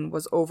campaign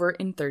was over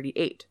in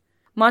 38.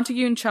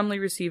 Montagu and Chumley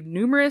received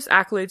numerous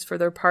accolades for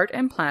their part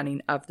and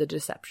planning of the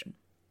deception.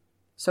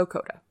 So,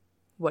 Coda,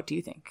 what do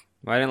you think?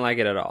 I didn't like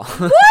it at all.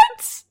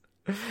 What?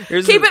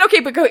 Okay.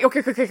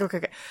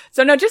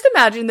 So now just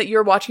imagine that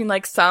you're watching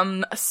like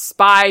some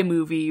spy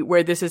movie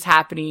where this is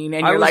happening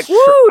and you're like, woo,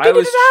 I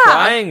was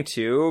trying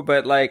to,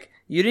 but like,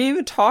 you didn't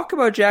even talk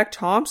about Jack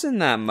Thompson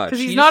that much.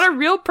 Because he's not a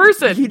real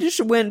person. He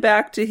just went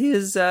back to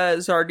his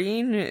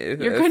sardine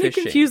You're going to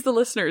confuse the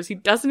listeners. He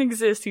doesn't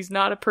exist. He's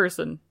not a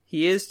person.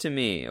 He is to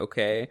me,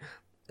 okay?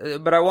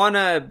 But I want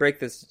to break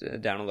this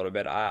down a little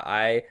bit.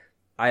 I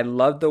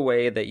love the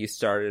way that you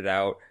started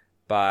out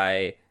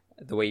by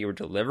the way you were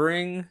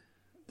delivering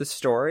the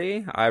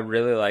story. I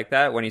really like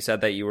that when you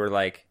said that you were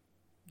like,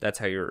 that's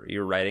how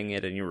you're writing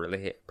it and you're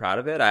really proud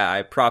of it.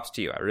 I props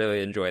to you. I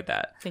really enjoyed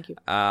that. Thank you.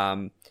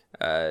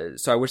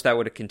 So I wish that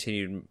would have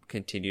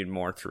continued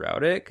more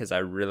throughout it, because I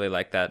really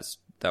like that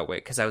way.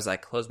 Because I was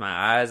like, close my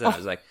eyes and I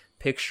was like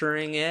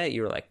picturing it.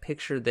 You were like,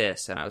 picture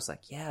this, and I was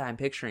like, yeah, I'm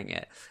picturing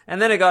it. And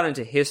then it got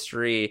into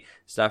history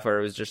stuff where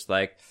it was just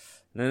like,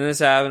 and then this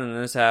happened, and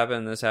this happened,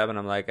 and this happened.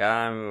 I'm like,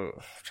 I'm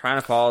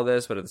trying to follow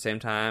this, but at the same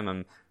time,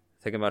 I'm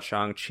thinking about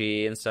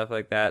Shang-Chi and stuff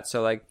like that.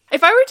 So like,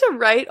 if I were to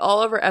write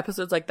all of our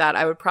episodes like that,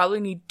 I would probably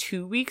need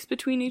 2 weeks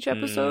between each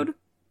episode.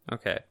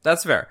 Okay,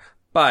 that's fair.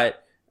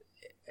 But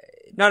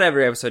not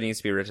every episode needs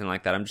to be written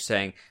like that. I'm just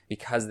saying,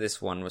 because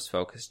this one was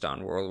focused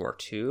on World War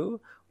II,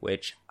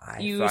 which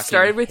you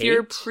started with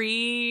your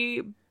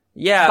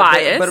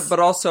bias. But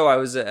also I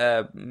was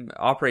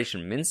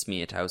Operation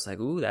Mincemeat. I was like,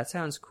 ooh, that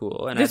sounds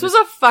cool. And this was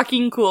a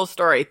fucking cool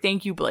story.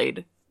 Thank you,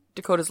 Blade.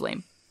 Dakota's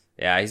lame.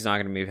 Yeah, he's not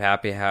going to be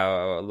happy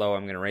how low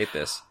I'm going to rate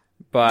this.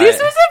 But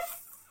this was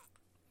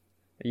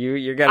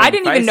You're getting I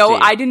didn't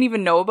feisty.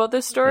 even know about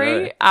this story.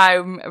 Really?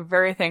 I'm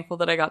very thankful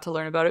that I got to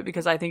learn about it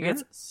because I think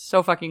it's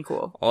so fucking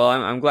cool. Well,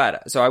 I'm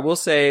glad. So I will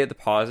say the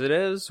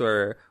positives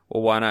were,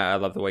 well, one, I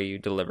love the way you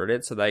delivered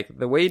it. So like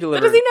the way you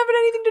delivered That doesn't have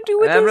anything to do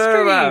with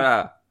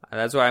history.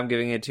 That's why I'm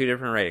giving it 2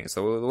 different ratings.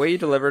 So the way you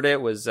delivered it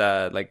was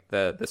like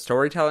the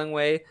storytelling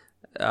way,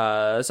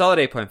 solid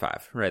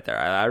 8.5 right there.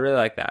 I really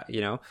like that, you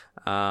know.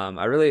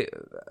 I really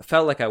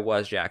felt like I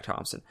was Jack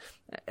Thompson.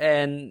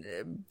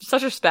 And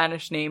such a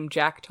Spanish name,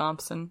 Jack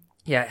Thompson.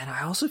 Yeah, and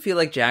I also feel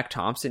like Jack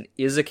Thompson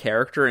is a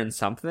character in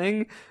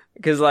something,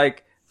 because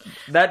like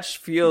that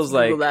feels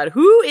like that.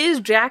 Who is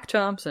Jack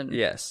Thompson?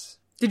 Yes.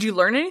 Did you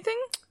learn anything?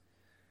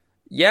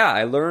 Yeah,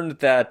 I learned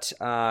that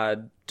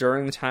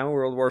during the time of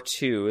World War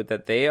II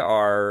that they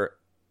were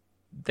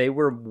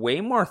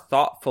way more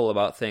thoughtful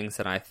about things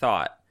than I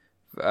thought.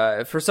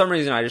 For some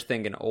reason, I just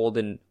think in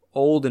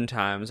olden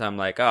times, I'm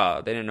like,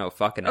 oh, they didn't know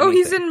fucking anything. Oh,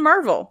 he's in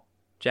Marvel.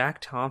 Jack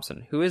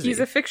Thompson. Who is he? He's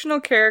a fictional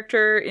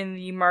character in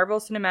the Marvel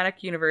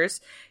Cinematic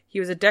Universe. He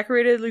was a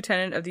decorated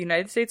lieutenant of the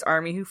United States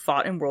Army who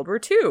fought in World War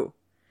II.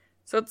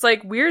 So it's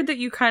like weird that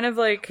you kind of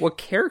like... What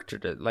character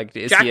did... Like,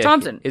 is Jack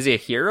Thompson. Is he a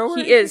hero?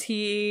 He is.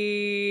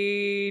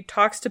 He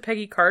talks to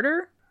Peggy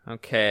Carter.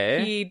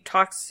 Okay.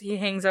 He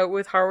hangs out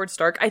with Howard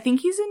Stark. I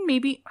think he's in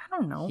maybe... I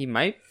don't know. He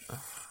might...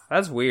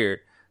 That's weird.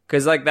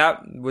 Because like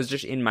that was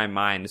just in my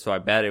mind, so I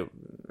bet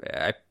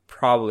I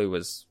probably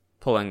was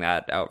pulling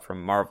that out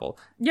from Marvel.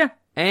 Yeah.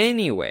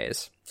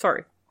 Anyways,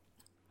 sorry.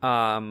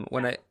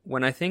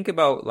 When I think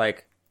about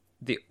like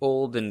the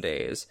olden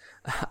days,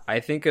 I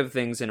think of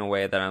things in a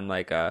way that I'm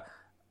like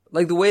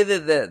the way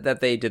that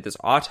they did this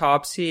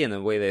autopsy and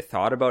the way they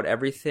thought about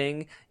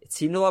everything. It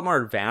seemed a lot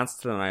more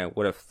advanced than I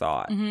would have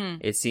thought. Mm-hmm.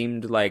 It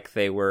seemed like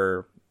they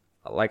were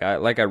like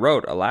I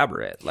wrote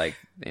elaborate, like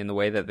in the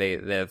way that they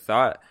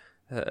thought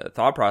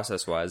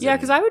process was. Yeah,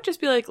 because I would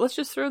just be like, let's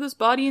just throw this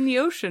body in the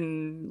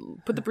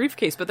ocean, put the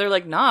briefcase. But they're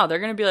like, nah, they're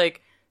gonna be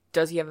like,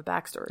 does he have a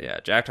backstory?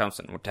 Yeah, Jack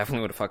Thompson definitely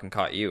would have fucking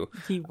caught you.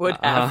 He would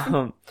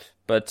have.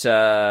 But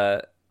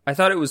I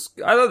thought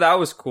that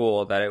was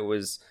cool that it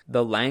was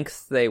the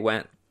length they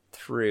went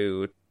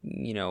through,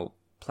 you know,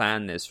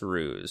 plan this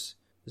ruse.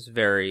 It was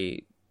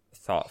very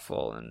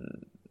thoughtful,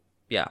 and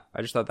yeah,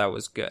 I just thought that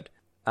was good.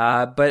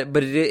 But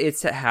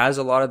it has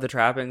a lot of the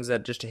trappings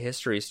that just a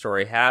history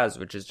story has,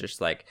 which is just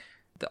like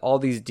all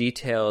these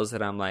details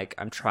that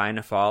I'm trying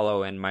to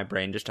follow, and my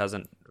brain just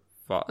doesn't.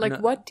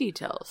 Like what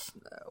details?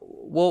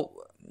 Well,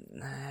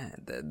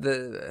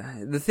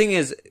 the thing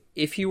is,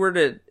 if you were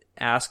to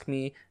ask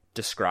me,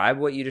 describe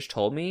what you just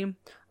told me,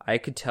 I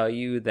could tell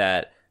you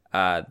that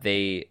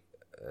they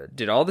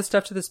did all this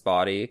stuff to this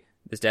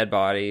dead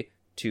body,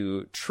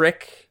 to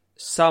trick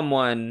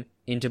someone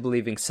into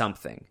believing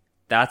something.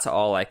 That's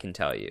all I can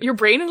tell you. Your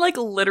brain like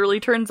literally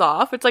turns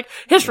off. It's like,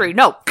 history,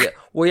 no. Yeah.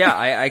 Well,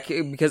 yeah,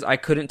 because I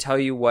couldn't tell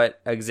you what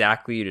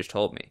exactly you just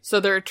told me. So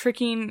they're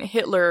tricking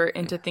Hitler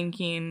into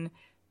thinking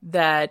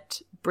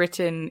that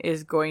Britain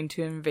is going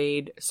to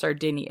invade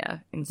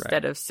Sardinia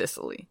instead of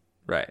Sicily.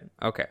 Right.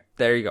 Okay.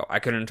 There you go. I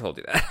couldn't have told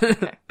you that.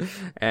 Okay.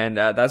 And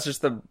that's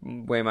just the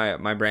way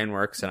my brain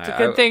works. And it's a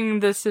good thing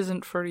this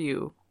isn't for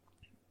you.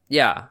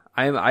 Yeah,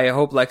 I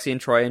hope Lexi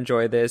and Troy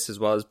enjoy this as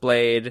well as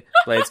Blade.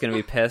 Blade's gonna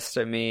be pissed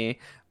at me,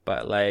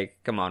 but like,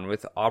 come on,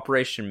 with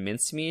Operation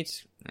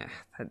Mincemeat, I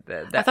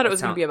thought it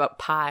was gonna be about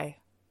pie.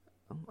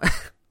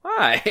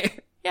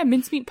 Why? Yeah,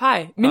 mincemeat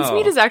pie.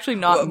 Mincemeat is actually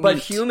not meat. But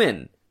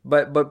human.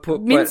 But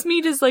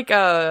mincemeat is like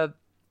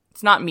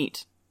it's not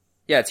meat.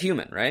 Yeah, it's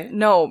human, right?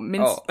 No,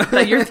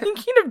 you're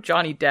thinking of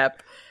Johnny Depp.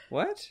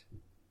 What?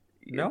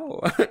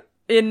 No.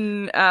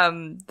 In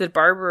The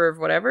Barber of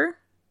Whatever.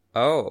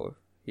 Oh.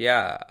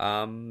 Yeah,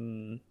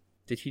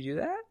 did he do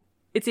that?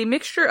 It's a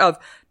mixture of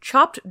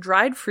chopped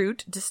dried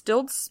fruit,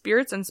 distilled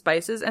spirits and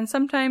spices, and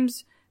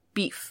sometimes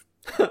beef.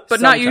 But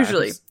not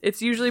usually.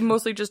 It's usually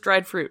mostly just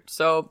dried fruit,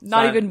 so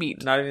not even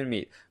meat. Not even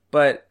meat.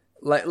 But,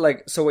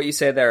 like, so what you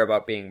say there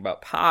about being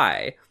about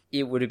pie,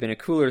 it would have been a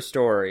cooler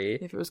story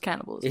if it was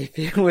cannibalism. If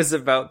it was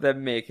about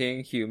them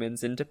making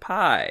humans into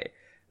pie.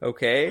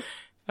 Okay?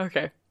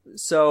 Okay.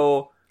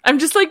 So... I'm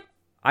just like...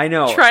 I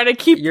know. Trying to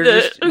keep your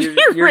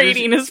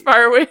rating as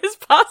far away as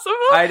possible.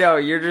 I know,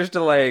 you're just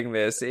delaying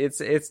this.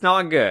 It's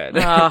not good.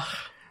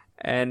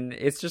 And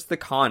it's just the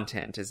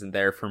content isn't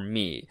there for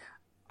me.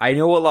 I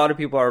know a lot of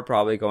people are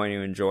probably going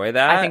to enjoy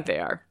that. I think they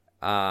are.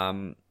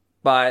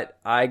 But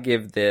I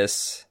give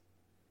this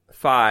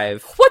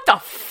 5. What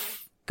the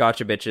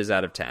gotcha bitches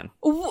out of 10.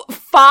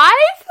 5?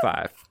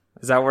 5.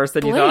 Is that worse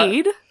than you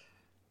thought?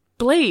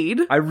 Blade?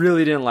 I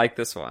really didn't like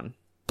this one.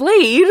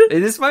 Blade?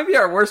 This might be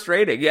our worst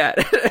rating yet.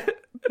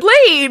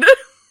 Blade!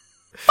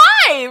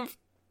 5!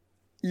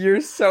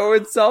 You're so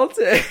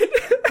insulted.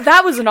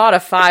 That was not a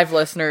 5,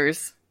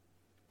 listeners.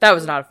 That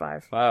was not a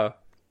 5. Wow.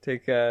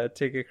 Take a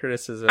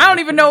criticism. I don't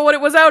even know what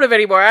it was out of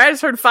anymore. I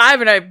just heard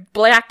 5 and I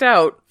blacked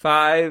out.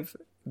 5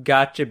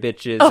 gotcha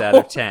bitches out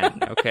of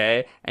 10,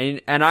 okay?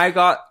 And I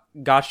got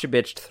gotcha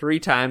bitched 3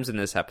 times in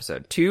this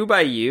episode. 2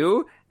 by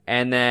you,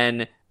 and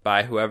then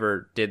by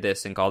whoever did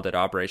this and called it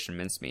Operation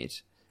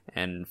Mincemeat.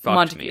 And fucked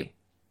Montague. me.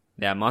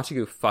 Yeah,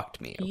 Montague fucked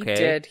me,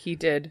 okay? He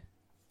did.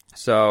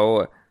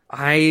 So,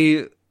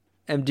 I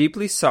am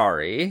deeply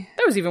sorry.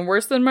 That was even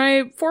worse than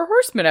my Four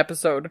Horsemen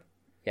episode.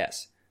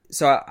 Yes.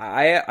 So,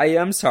 I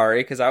am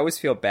sorry, because I always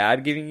feel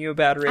bad giving you a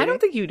bad rating. I don't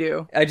think you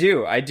do. I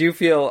do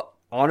feel...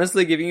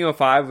 Honestly, giving you a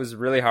 5 was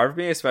really hard for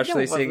me,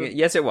 especially seeing it.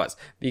 Yes, it was.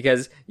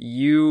 Because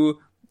you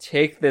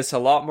take this a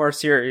lot more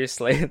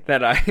seriously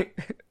than I...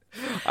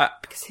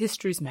 Because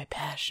history's my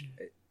passion.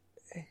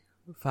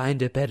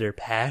 Find a better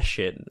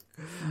passion.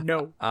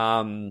 No.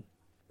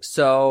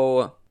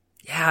 So,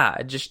 yeah,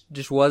 it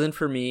just wasn't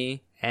for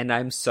me, and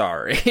I'm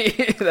sorry.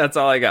 That's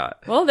all I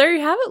got. Well, there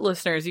you have it,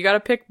 listeners. You gotta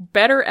pick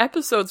better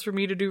episodes for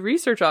me to do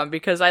research on,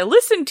 because I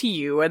listen to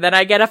you, and then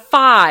I get a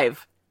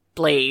 5.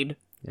 Blade.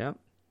 Yep.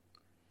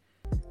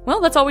 Well,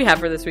 that's all we have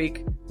for this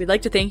week. We'd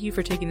like to thank you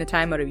for taking the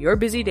time out of your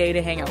busy day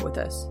to hang out with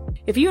us.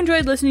 If you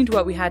enjoyed listening to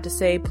what we had to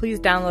say,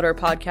 please download our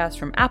podcast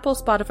from Apple,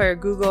 Spotify, or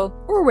Google,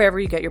 or wherever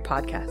you get your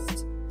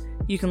podcasts.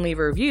 You can leave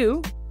a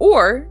review,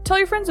 or tell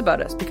your friends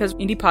about us, because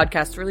indie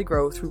podcasts really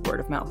grow through word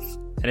of mouth.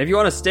 And if you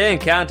want to stay in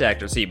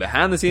contact or see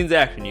behind-the-scenes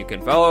action, you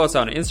can follow us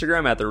on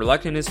Instagram at The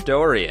Reluctant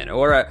Historian,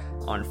 or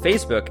on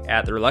Facebook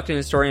at The Reluctant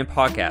Historian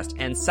Podcast.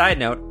 And side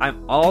note,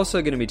 I'm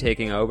also going to be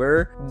taking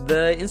over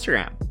the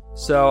Instagram.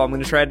 So I'm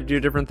going to try to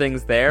do different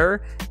things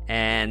there,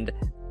 and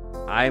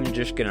I'm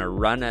just going to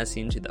run us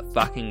into the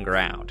fucking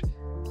ground.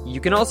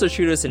 You can also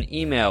shoot us an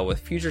email with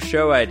future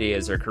show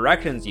ideas or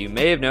corrections you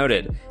may have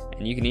noted,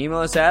 and you can email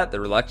us at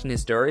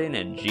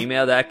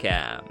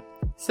thereluctanthistorian@gmail.com.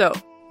 So,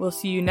 we'll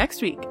see you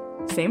next week.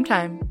 Same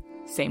time,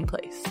 same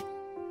place.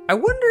 I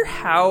wonder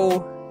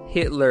how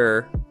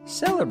Hitler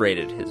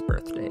celebrated his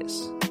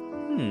birthdays.